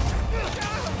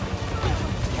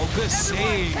 Oh, good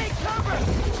save. Take cover.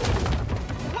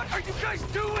 What are you guys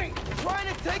doing?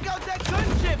 Trying to take out that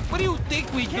gunship. What do you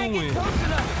think we Can't doing? get close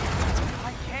enough.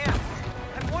 I can't.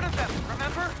 I'm one of them,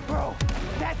 remember? Bro,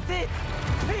 that's it.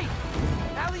 Pete,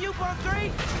 alley-oop on 3.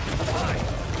 Fine.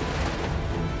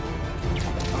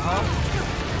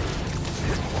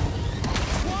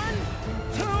 One,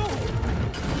 two,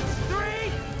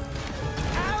 three.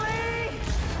 Alley.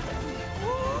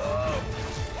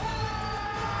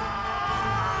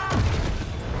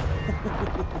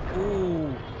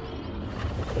 Ooh.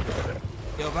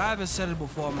 Yo, if I haven't said it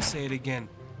before, I'm gonna say it again.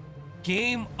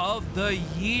 Game of the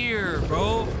year,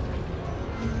 bro.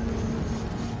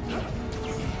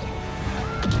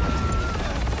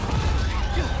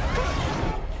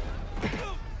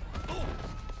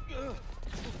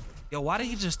 Yo, why did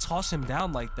he just toss him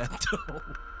down like that, though?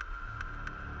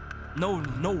 No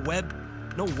web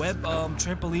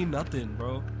trampoline, nothing,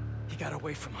 bro. He got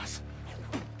away from us.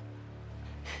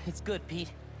 It's good,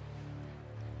 Pete.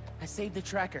 I saved the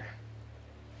tracker.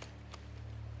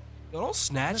 Yo, don't Let's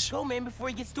snatch. go, man, before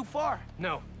he gets too far.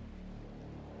 No.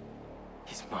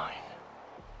 He's mine.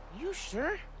 You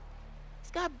sure?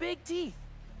 He's got big teeth.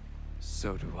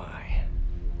 So do I.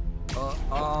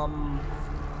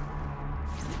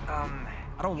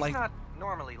 I don't like. Not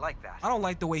normally like that. I don't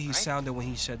like the way he Right? sounded when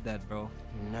he said that, bro.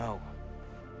 No.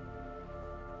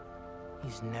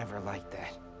 He's never like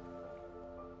that.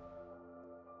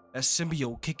 That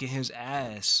symbiote kicking his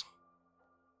ass.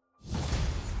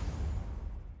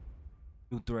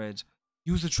 New threads.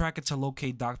 Use the tracker to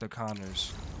locate Dr.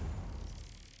 Connors.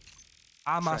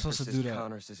 How am I supposed to do that?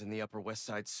 Connors is in the Upper West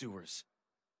Side sewers.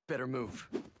 Better move.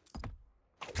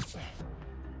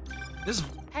 This.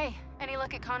 Hey, any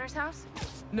look at Connor's house?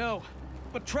 No,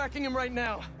 but tracking him right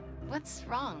now. What's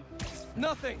wrong?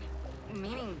 Nothing.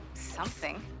 Meaning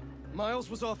something. Miles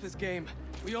was off his game.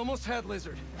 We almost had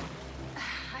Lizard.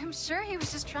 I'm sure he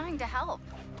was just trying to help.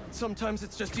 Sometimes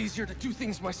it's just easier to do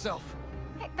things myself.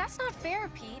 Hey, that's not fair,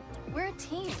 Pete. We're a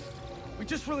team. We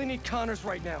just really need Connors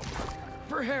right now.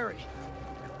 For Harry.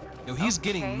 Yo, he's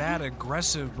Okay. getting mad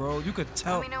aggressive, bro. You could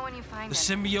tell Let me know when you find the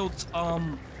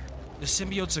him.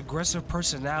 symbiote's aggressive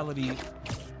personality.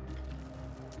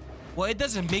 Well, it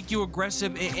doesn't make you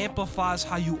aggressive, it amplifies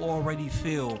how you already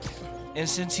feel. And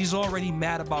since he's already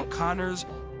mad about Connors,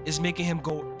 it's making him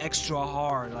go extra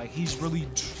hard. Like he's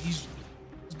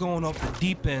going off the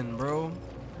deep end, bro.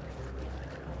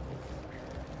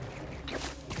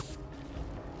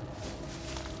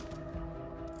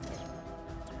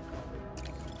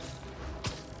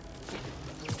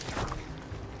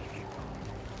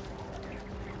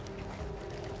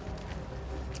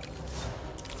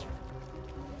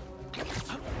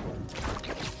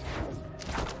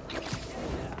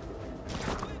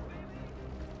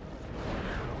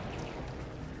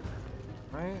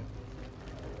 Right?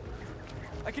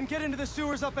 I can get into the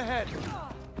sewers up ahead.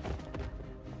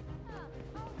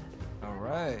 All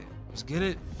right, let's get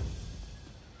it.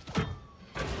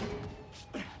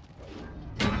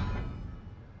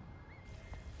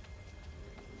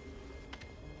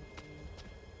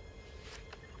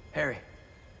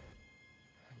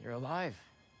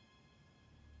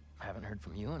 heard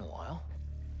from you in a while.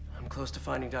 I'm close to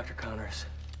finding Dr. Connors.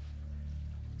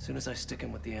 As soon as I stick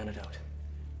him with the antidote,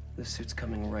 this suit's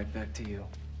coming right back to you.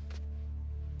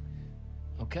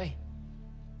 Okay.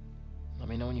 Let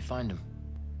me know when you find him.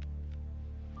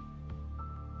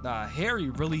 Nah, Harry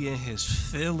really in his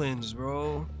feelings,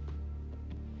 bro.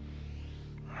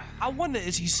 I wonder,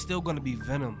 is he still gonna be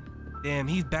Venom? Damn,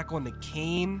 he's back on the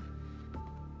cane.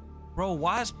 Bro,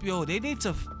 why is, yo, they need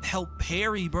to help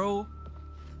Harry, bro.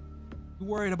 You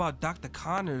worried about Dr.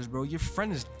 Connors, bro. Your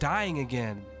friend is dying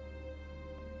again.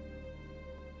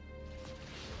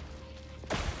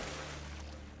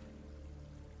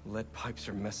 Lead pipes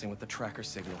are messing with the tracker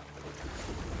signal.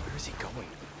 Where is he going?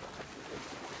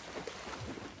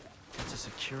 What's a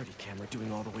security camera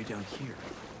doing all the way down here?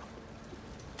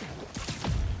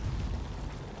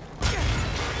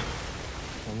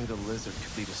 Only the lizard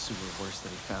could lead a sewer worse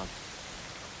than he found.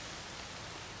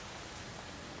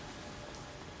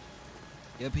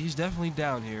 Yep, he's definitely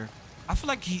down here. I feel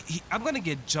like I'm gonna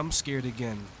get jump scared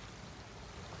again.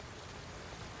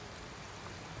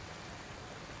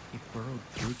 He burrowed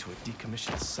through to a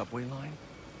decommissioned subway line?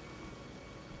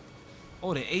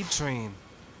 Oh, the A train.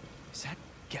 Is that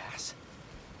gas?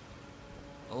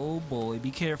 Oh boy,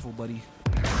 be careful, buddy.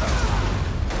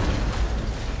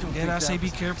 Didn't I say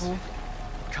be careful?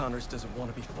 Connors doesn't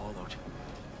want to be followed.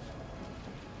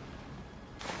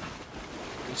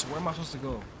 So where am I supposed to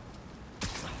go?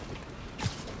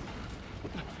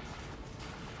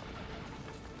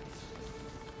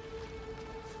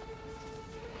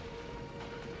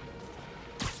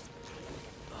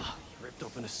 He ripped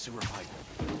open a sewer pipe.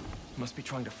 Must be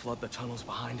trying to flood the tunnels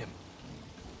behind him.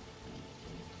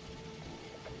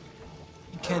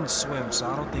 He can swim, so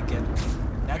I don't think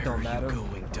that don't matter. Where are you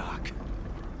going, Doc?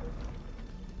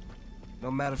 No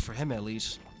matter for him, at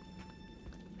least.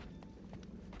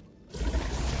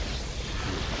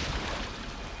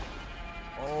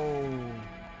 Oh.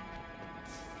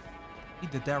 He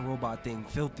did that robot thing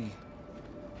filthy.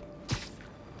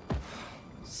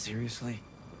 Seriously?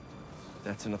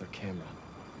 That's another camera.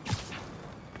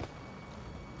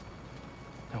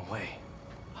 No way.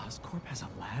 Oscorp has a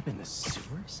lab in the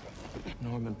sewers?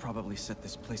 Norman probably set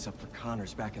this place up for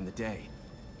Connors back in the day.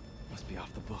 Must be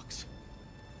off the books.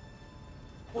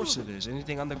 Of course it is.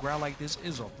 Anything underground like this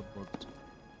is off the books.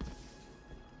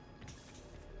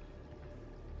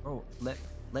 Bro, let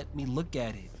me look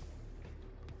at it.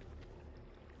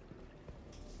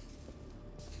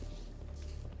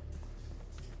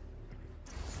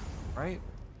 Right?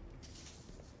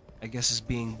 I guess it's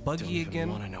being buggy again.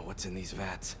 I want to know what's in these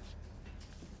vats.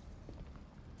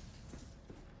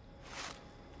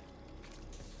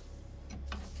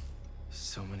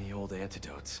 So many old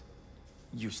antidotes.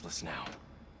 Useless now.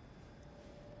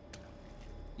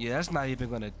 Yeah, that's not even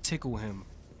gonna tickle him.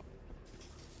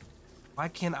 Why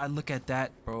can't I look at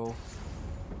that, bro?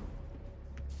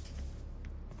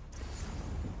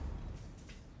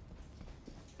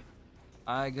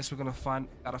 I guess we're gonna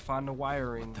gotta find the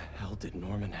wiring. What the hell did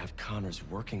Norman have Connors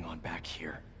working on back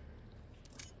here?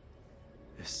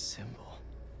 This symbol.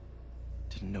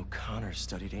 Didn't know Connors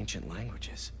studied ancient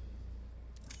languages.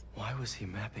 Why was he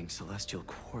mapping celestial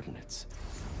coordinates?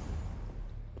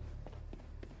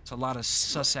 It's a lot of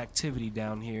sus activity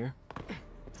down here.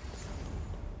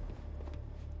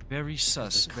 Very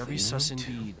sus. Very sus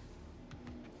indeed.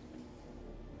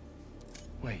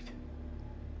 Wait.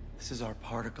 This is our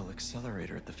particle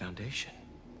accelerator at the Foundation.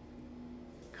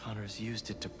 Connors used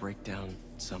it to break down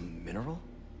some mineral?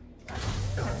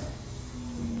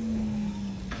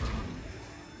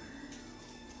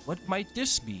 What might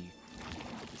this be?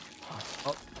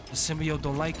 Oh, the symbiote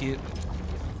don't like it.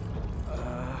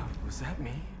 Was that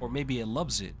me? Or maybe it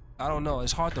loves it. I don't know.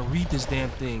 It's hard to read this damn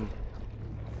thing.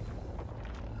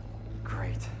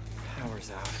 Great.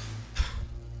 Power's out.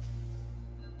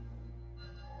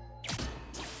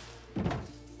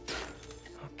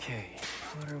 Okay,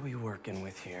 what are we working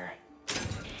with here?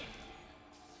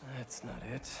 That's not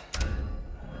it.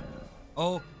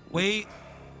 Oh, wait.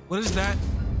 What is that?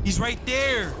 He's right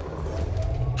there.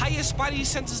 How your spidey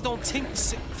senses don't tink?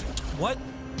 What?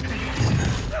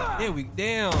 There we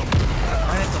damn.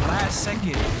 Right at the last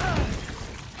second.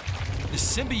 The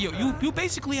symbiote. You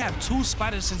basically have two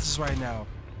spider senses right now.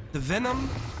 The venom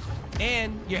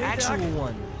and your actual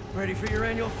one. Ready for your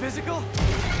annual physical?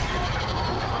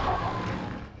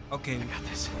 Okay, we got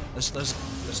this. Let's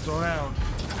throw down.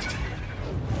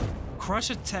 Crush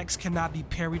attacks cannot be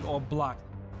parried or blocked.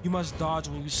 You must dodge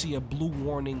when you see a blue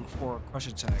warning for a crush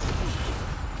attack.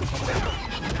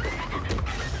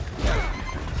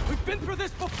 We've been through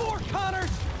this before,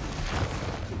 Connors!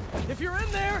 If you're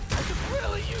in there, I could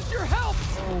really use your help!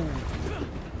 Oh.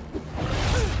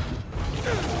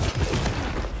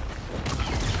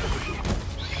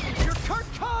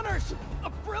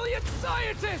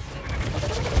 scientist!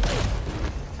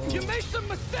 You made some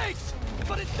mistakes,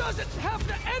 but it doesn't have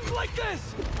to end like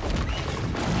this!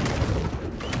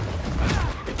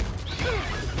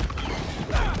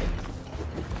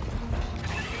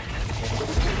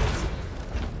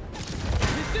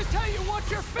 Is this how you want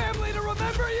your family to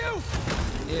remember you?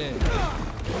 Yeah.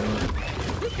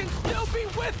 You can still be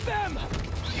with them!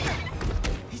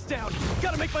 He's down.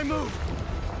 Gotta make my move.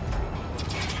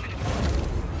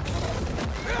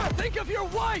 Think of your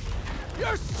wife!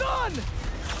 Your son!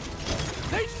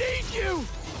 They need you!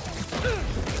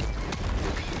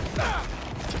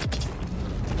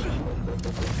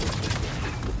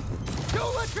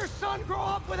 Don't let your son grow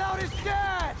up without his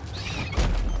dad!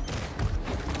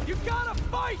 You gotta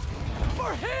fight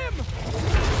for him!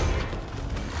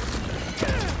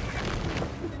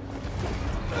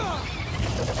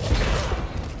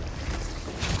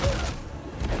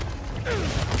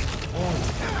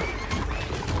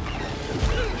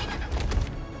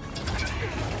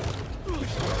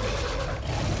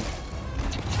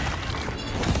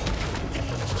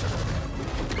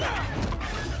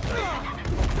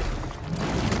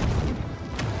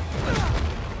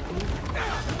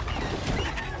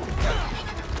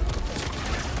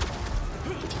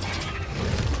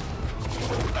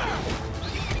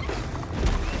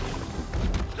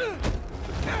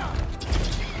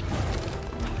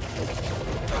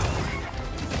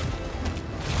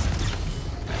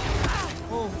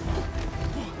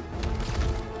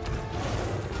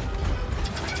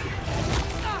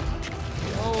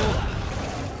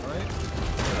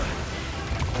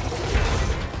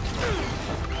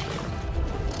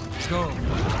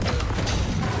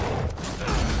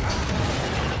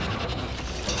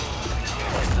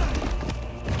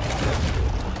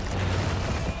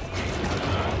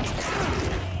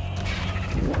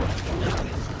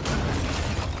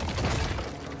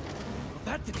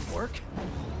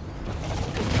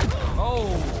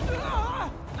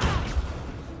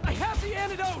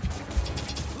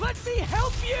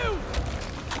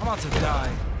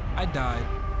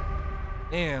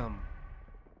 Damn.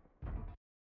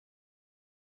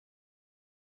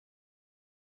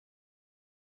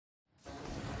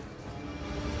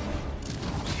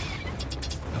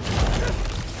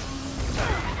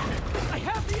 I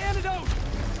have the antidote!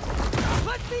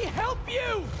 Let me help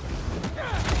you!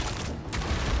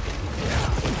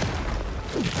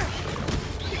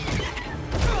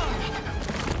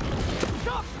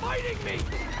 Stop fighting me!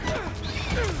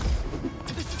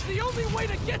 This is the only way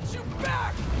to get you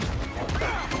back!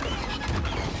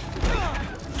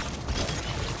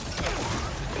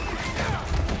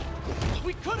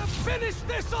 We could have finished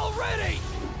this already!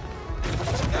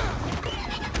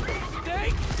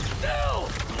 Stay still!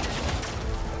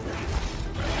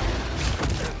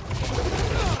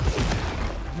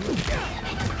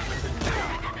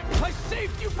 I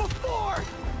saved you before!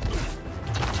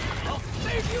 I'll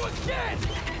save you again!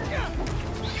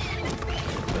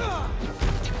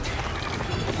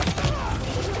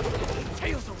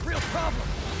 Tail's a real problem!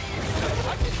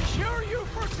 I can cure you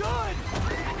for good!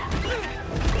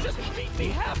 Just meet me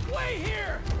halfway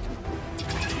here!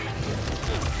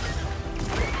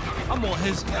 I'm on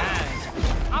his ass.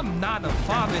 I'm not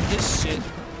involving his shit.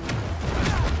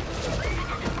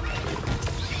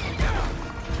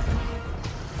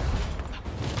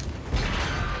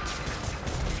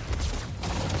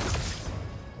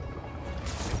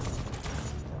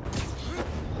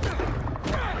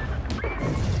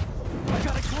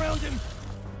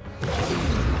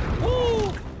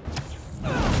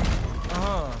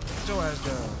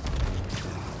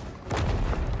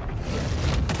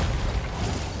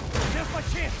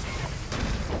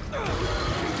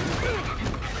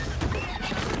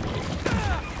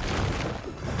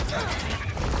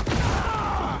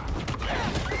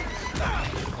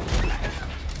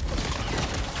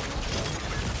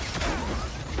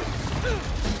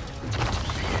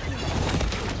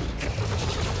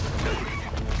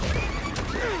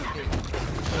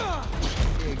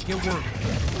 Get worked.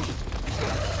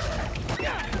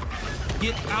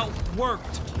 Get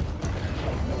outworked.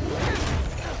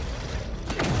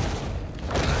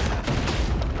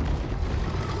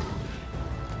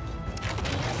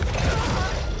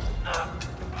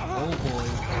 Oh boy.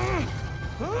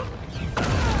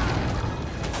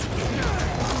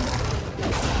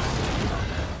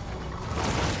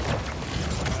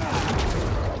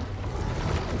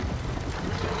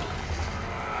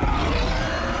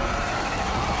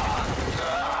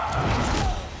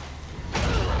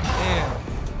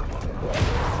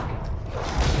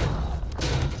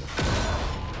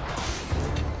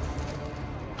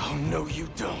 No, you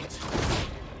don't.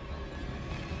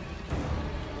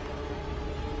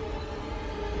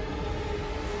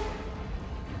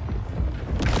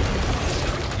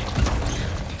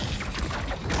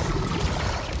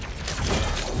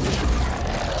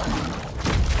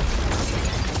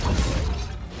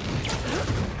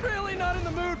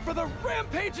 for the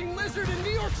rampaging lizard in New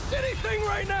York City thing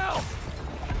right now!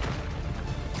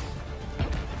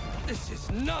 This is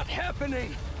not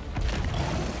happening!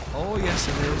 Oh, yes,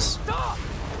 it is. Stop!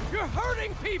 You're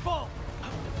hurting people!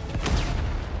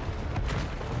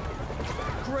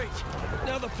 Great.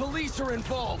 Now the police are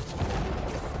involved.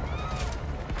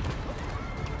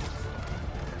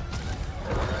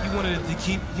 You wanted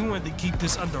to keep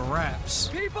this under wraps.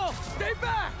 People, stay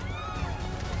back!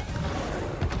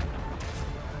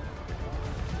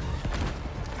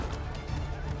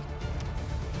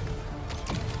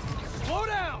 Slow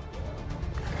down!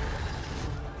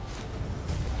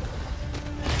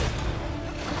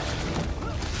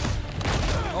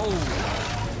 Oh.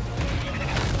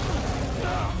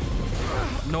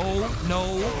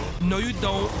 No, you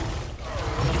don't.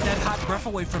 Get that hot breath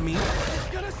away from me.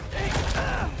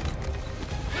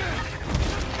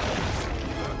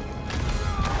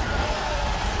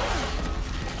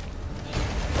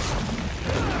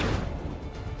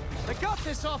 I got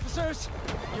this, officers!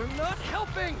 You're not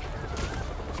helping!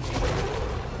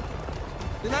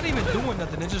 They're not even doing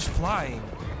nothing, they're just flying.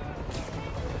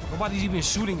 Nobody's even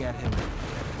shooting at him.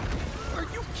 Are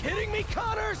you kidding me,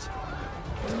 Connors?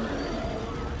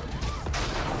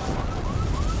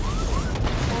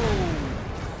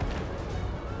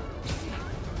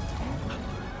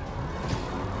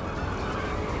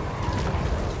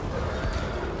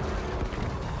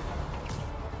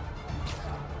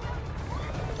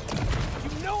 You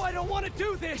know I don't want to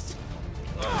do this!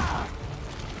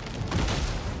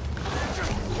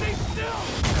 Just stay still!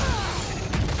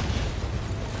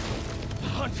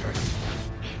 Hunters!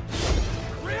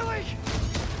 Really?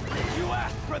 You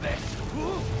asked for this!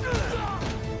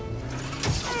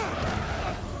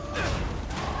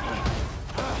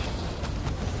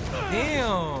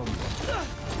 Damn!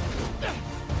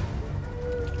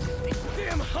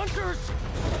 Damn hunters!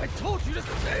 I told you to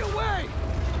stay away!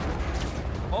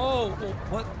 Oh,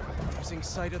 what? Losing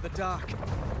sight of the dock.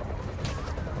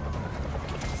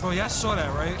 Bro, y'all saw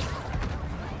that, right?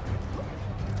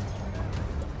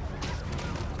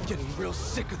 Getting real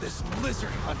sick of this lizard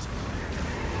hunt.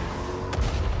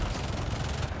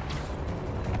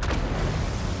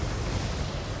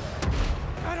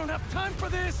 I don't have time for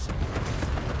this!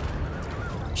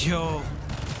 Yo.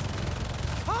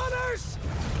 Connors!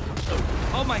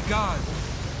 Oh my god.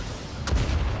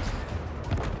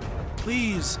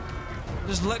 Please,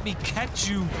 just let me catch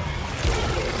you.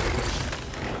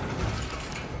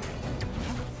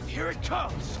 Here it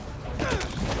comes!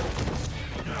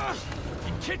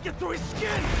 You can't get through his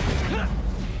skin!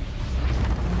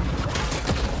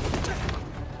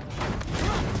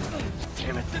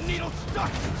 Damn it, the needle's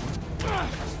stuck!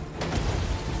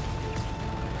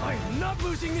 I am not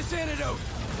losing this antidote!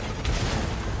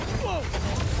 Whoa!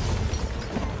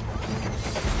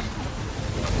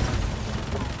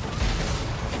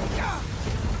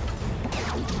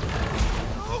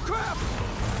 Oh, crap!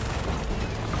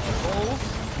 Oh.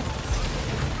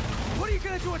 What are you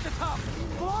gonna do at the top?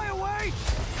 Fly away?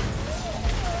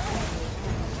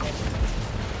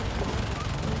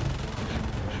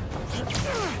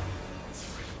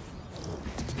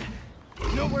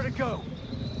 Nowhere to go.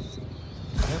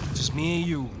 Yep, just me and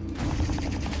you.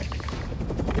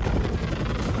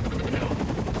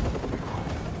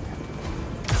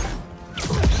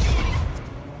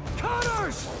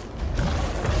 Connors!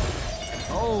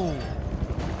 Oh.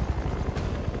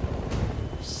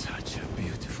 Such a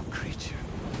beautiful creature.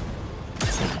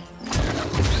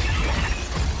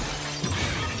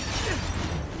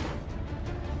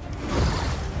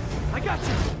 I got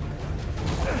you!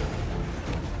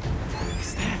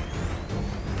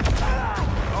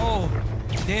 Oh,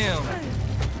 damn.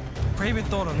 Craven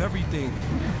thought of everything.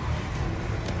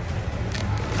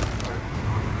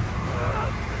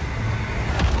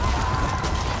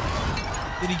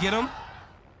 Did he get him?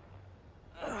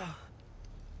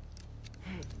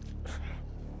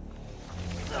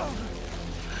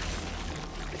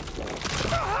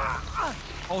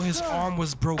 Oh, his arm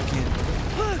was broken.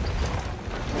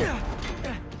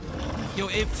 Yo,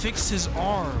 it fixed his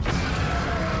arm.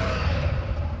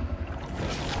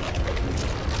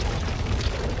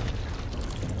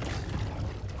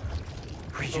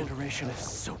 Regeneration is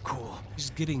so cool.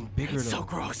 He's getting bigger It's though. so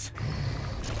gross.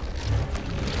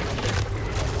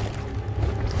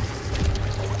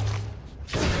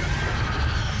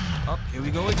 Up, here we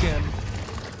go again.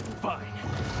 Fine.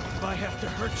 If I have to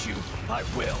hurt you, I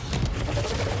will.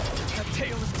 That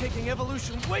tail is taking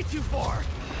evolution way too far.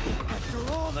 After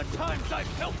all the times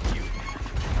I've helped you,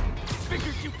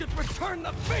 figured you could return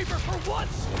the favor for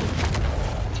once.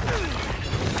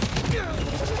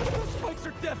 Those spikes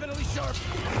are definitely sharp.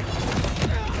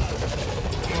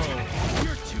 Whoa.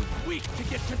 You're too weak to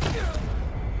get to.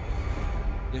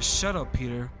 Yeah, shut up,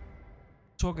 Peter.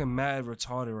 Talking mad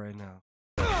retarded right now.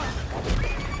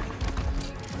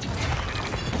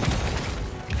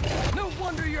 No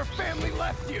wonder your family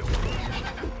left you.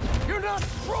 You're not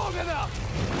strong enough.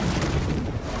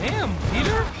 Damn,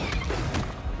 Peter.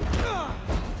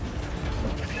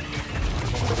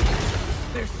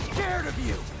 They're scared of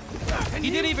you. And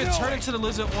He didn't even turn into the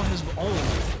lizard on his own.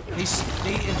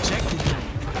 They injected him.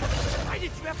 Why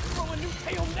did you have to throw a new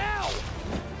tail now?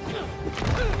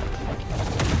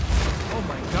 Oh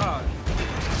my god.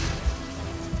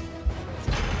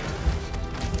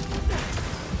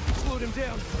 Slowed him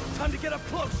down. Time to get up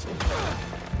close.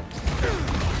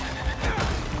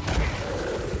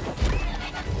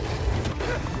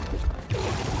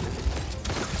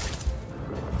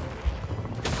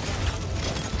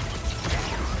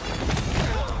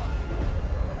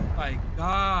 My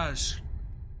gosh.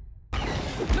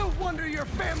 No wonder your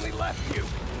family left you.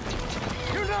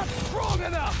 You're not strong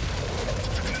enough.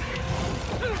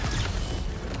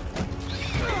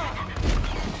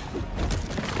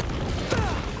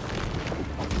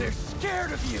 They're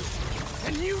scared of you,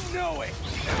 and you know it.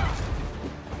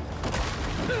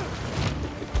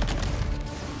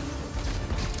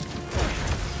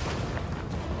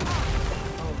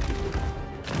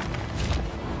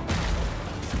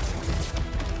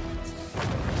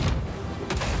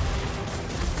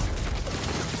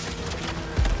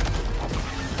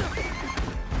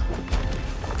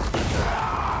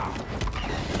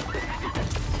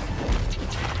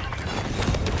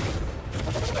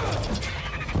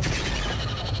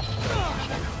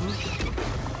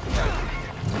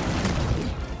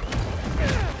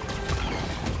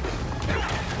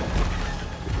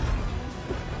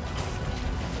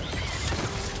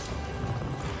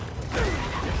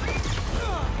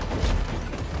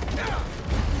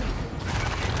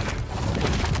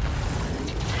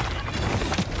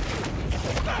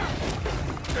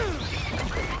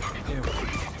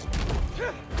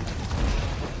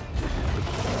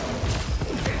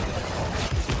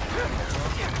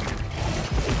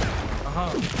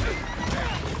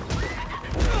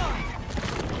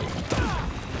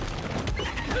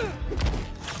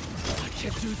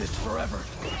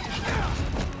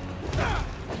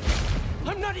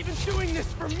 I'm not even doing this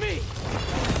for me!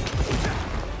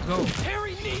 Go.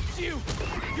 Harry needs you!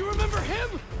 You remember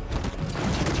him?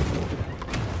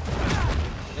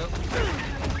 Yep.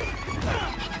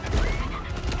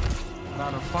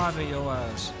 Not a 5 in your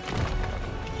ass.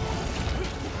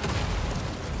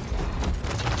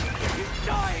 He's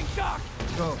dying, Doc!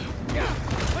 Go.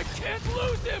 I can't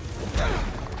lose him!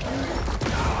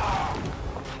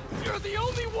 You're the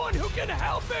only one who can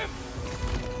help him!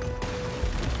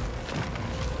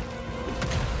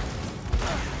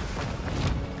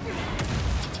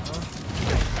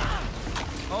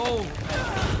 Oh!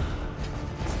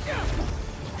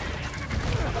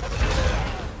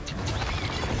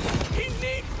 He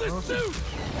needs the suit!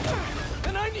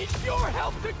 And I need your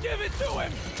help to give it to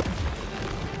him!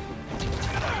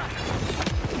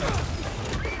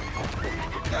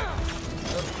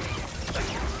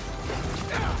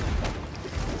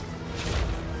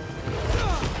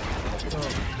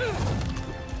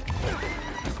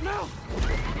 Smell!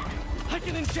 I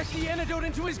can inject the antidote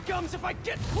into his gums if I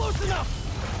get close enough!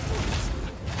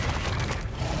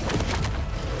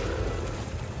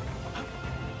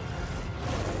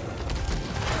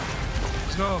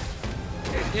 Let's go.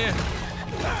 Yeah.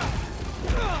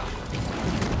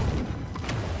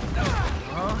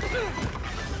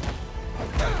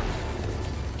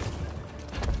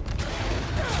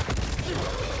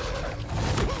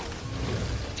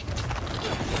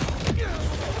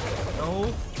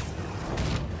 No.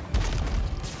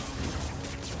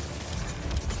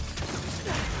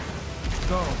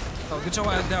 Go. Oh, get your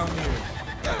ass down here.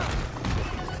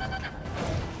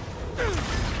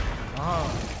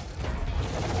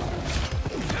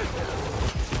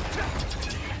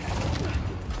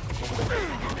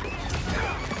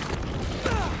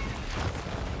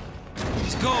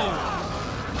 Let's go.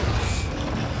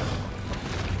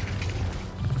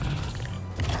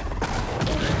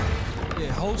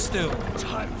 Yeah, hold still.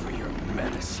 Time for your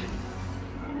medicine.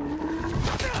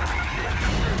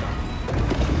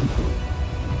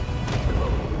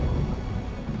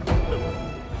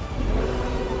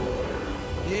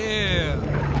 Yeah.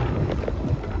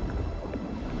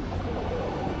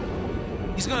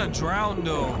 He's gonna drown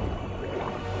though.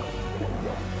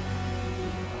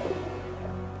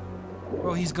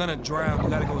 Bro, he's gonna drown. You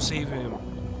gotta go save him.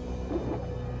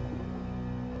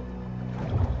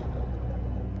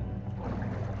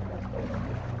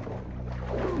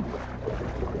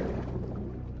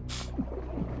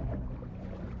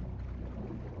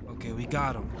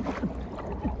 got him.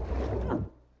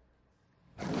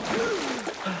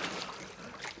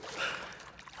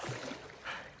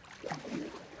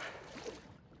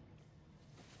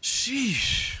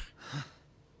 Sheesh.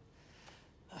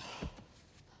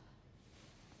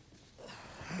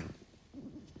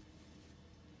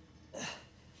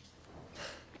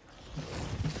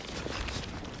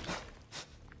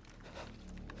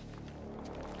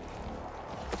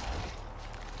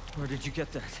 Where did you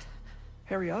get that?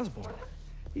 Harry Osborn.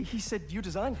 He said you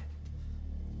designed it.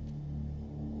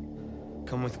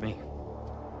 Come with me.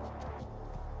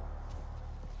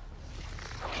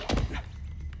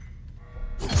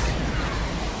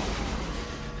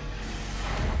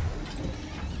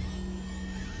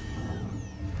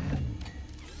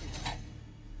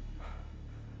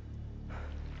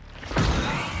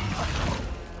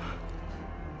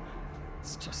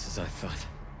 It's just as I thought.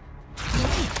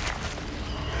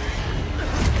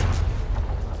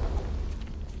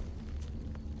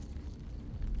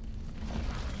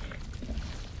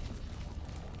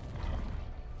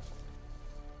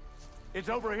 It's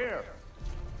over here.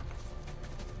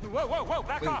 Whoa, whoa, whoa,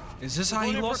 back off! Is this how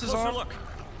he lost his arm? Look.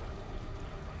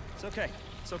 It's okay.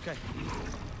 It's okay.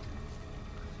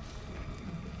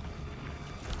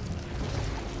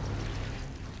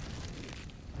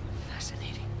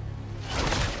 Fascinating.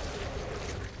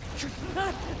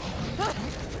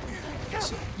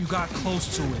 So you got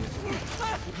close to it.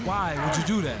 Why would you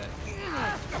do that?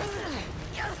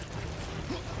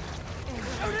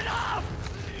 Shoot it off!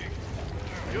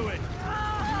 Do it.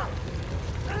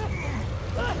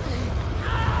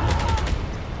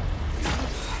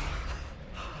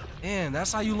 Man,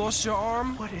 that's how you lost your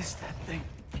arm? What is that thing?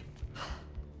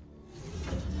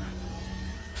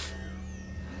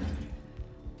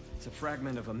 It's a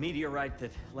fragment of a meteorite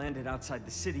that landed outside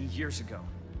the city years ago.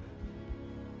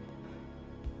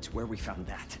 It's where we found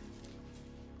that.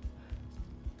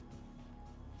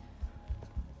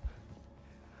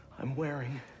 I'm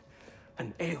wearing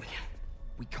an alien.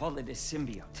 We call it a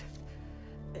symbiote.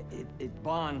 It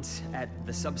bonds at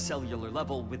the subcellular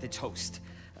level with its host.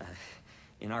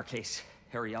 In our case,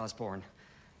 Harry Osborn.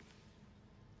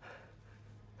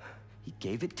 He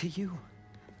gave it to you?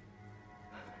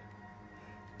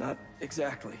 Not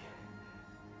exactly.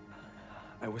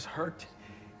 I was hurt,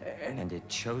 and it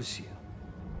chose you.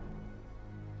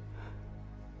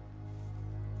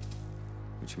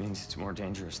 Which means it's more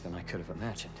dangerous than I could have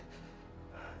imagined.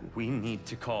 We need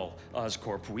to call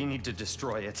Oscorp. We need to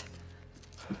destroy it.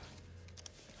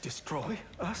 Destroy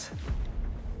us?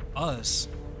 Us?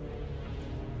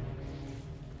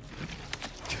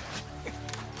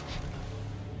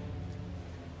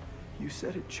 You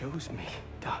said it chose me,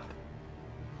 Doc.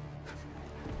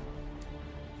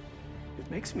 It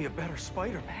makes me a better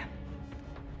Spider-Man.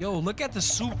 Yo, look at the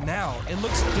suit now. It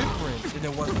looks different than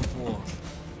it was before.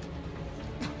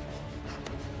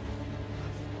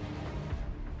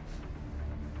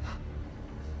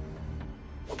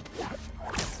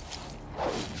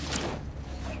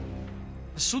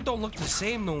 The suit don't look the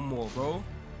same no more, bro.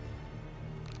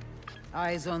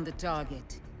 Eyes on the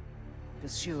target.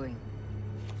 Pursuing.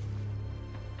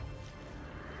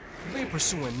 You ain't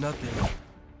pursuing nothing.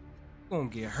 You're gonna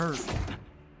get hurt.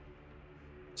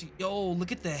 See, yo,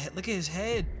 look at that. Look at his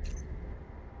head.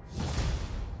 You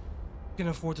can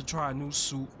afford to try a new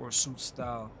suit or suit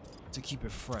style to keep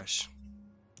it fresh.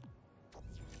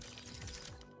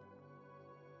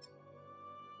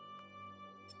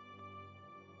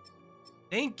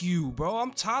 Thank you, bro.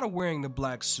 I'm tired of wearing the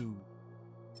black suit.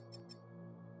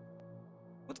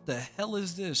 What the hell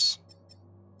is this?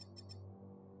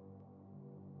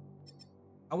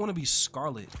 I want to be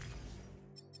Scarlet.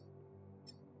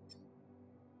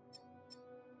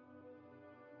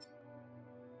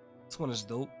 This one is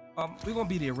dope. We're gonna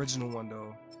be the original one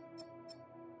though.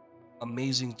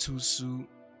 Amazing 2 suit.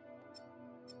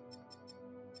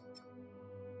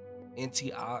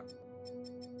 Anti-Ock.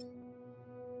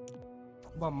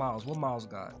 What about Miles? What Miles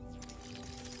got?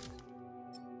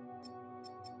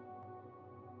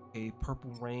 Okay,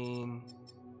 Purple Rain.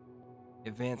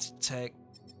 Advanced Tech.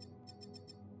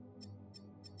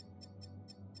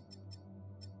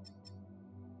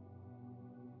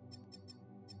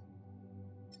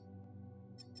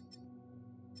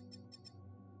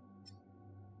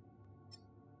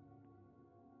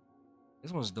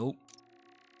 This one's dope.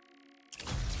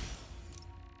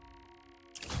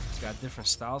 It's got different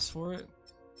styles for it.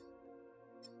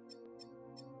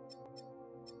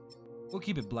 We'll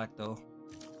keep it black though,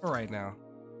 for right now.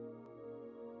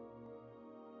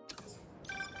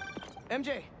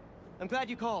 MJ, I'm glad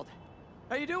you called.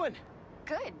 How you doing?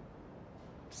 Good.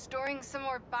 Storing some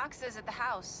more boxes at the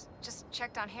house. Just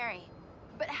checked on Harry.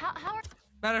 But how are...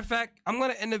 Matter of fact, I'm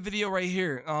gonna end the video right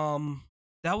here.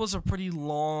 That was a pretty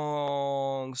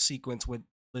long sequence with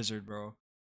Blizzard, bro.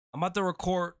 I'm about to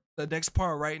record the next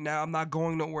part right now. I'm not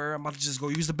going nowhere. I'm about to just go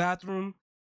use the bathroom,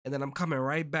 and then I'm coming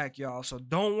right back, y'all. So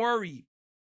don't worry.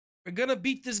 We're gonna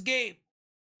beat this game.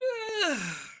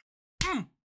 All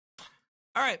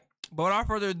right, but without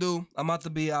further ado, I'm about to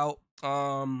be out.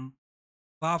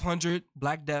 500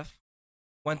 Black Death,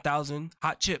 1000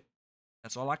 Hot Chip.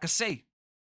 That's all I can say.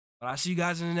 But I'll see you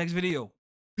guys in the next video.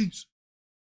 Peace.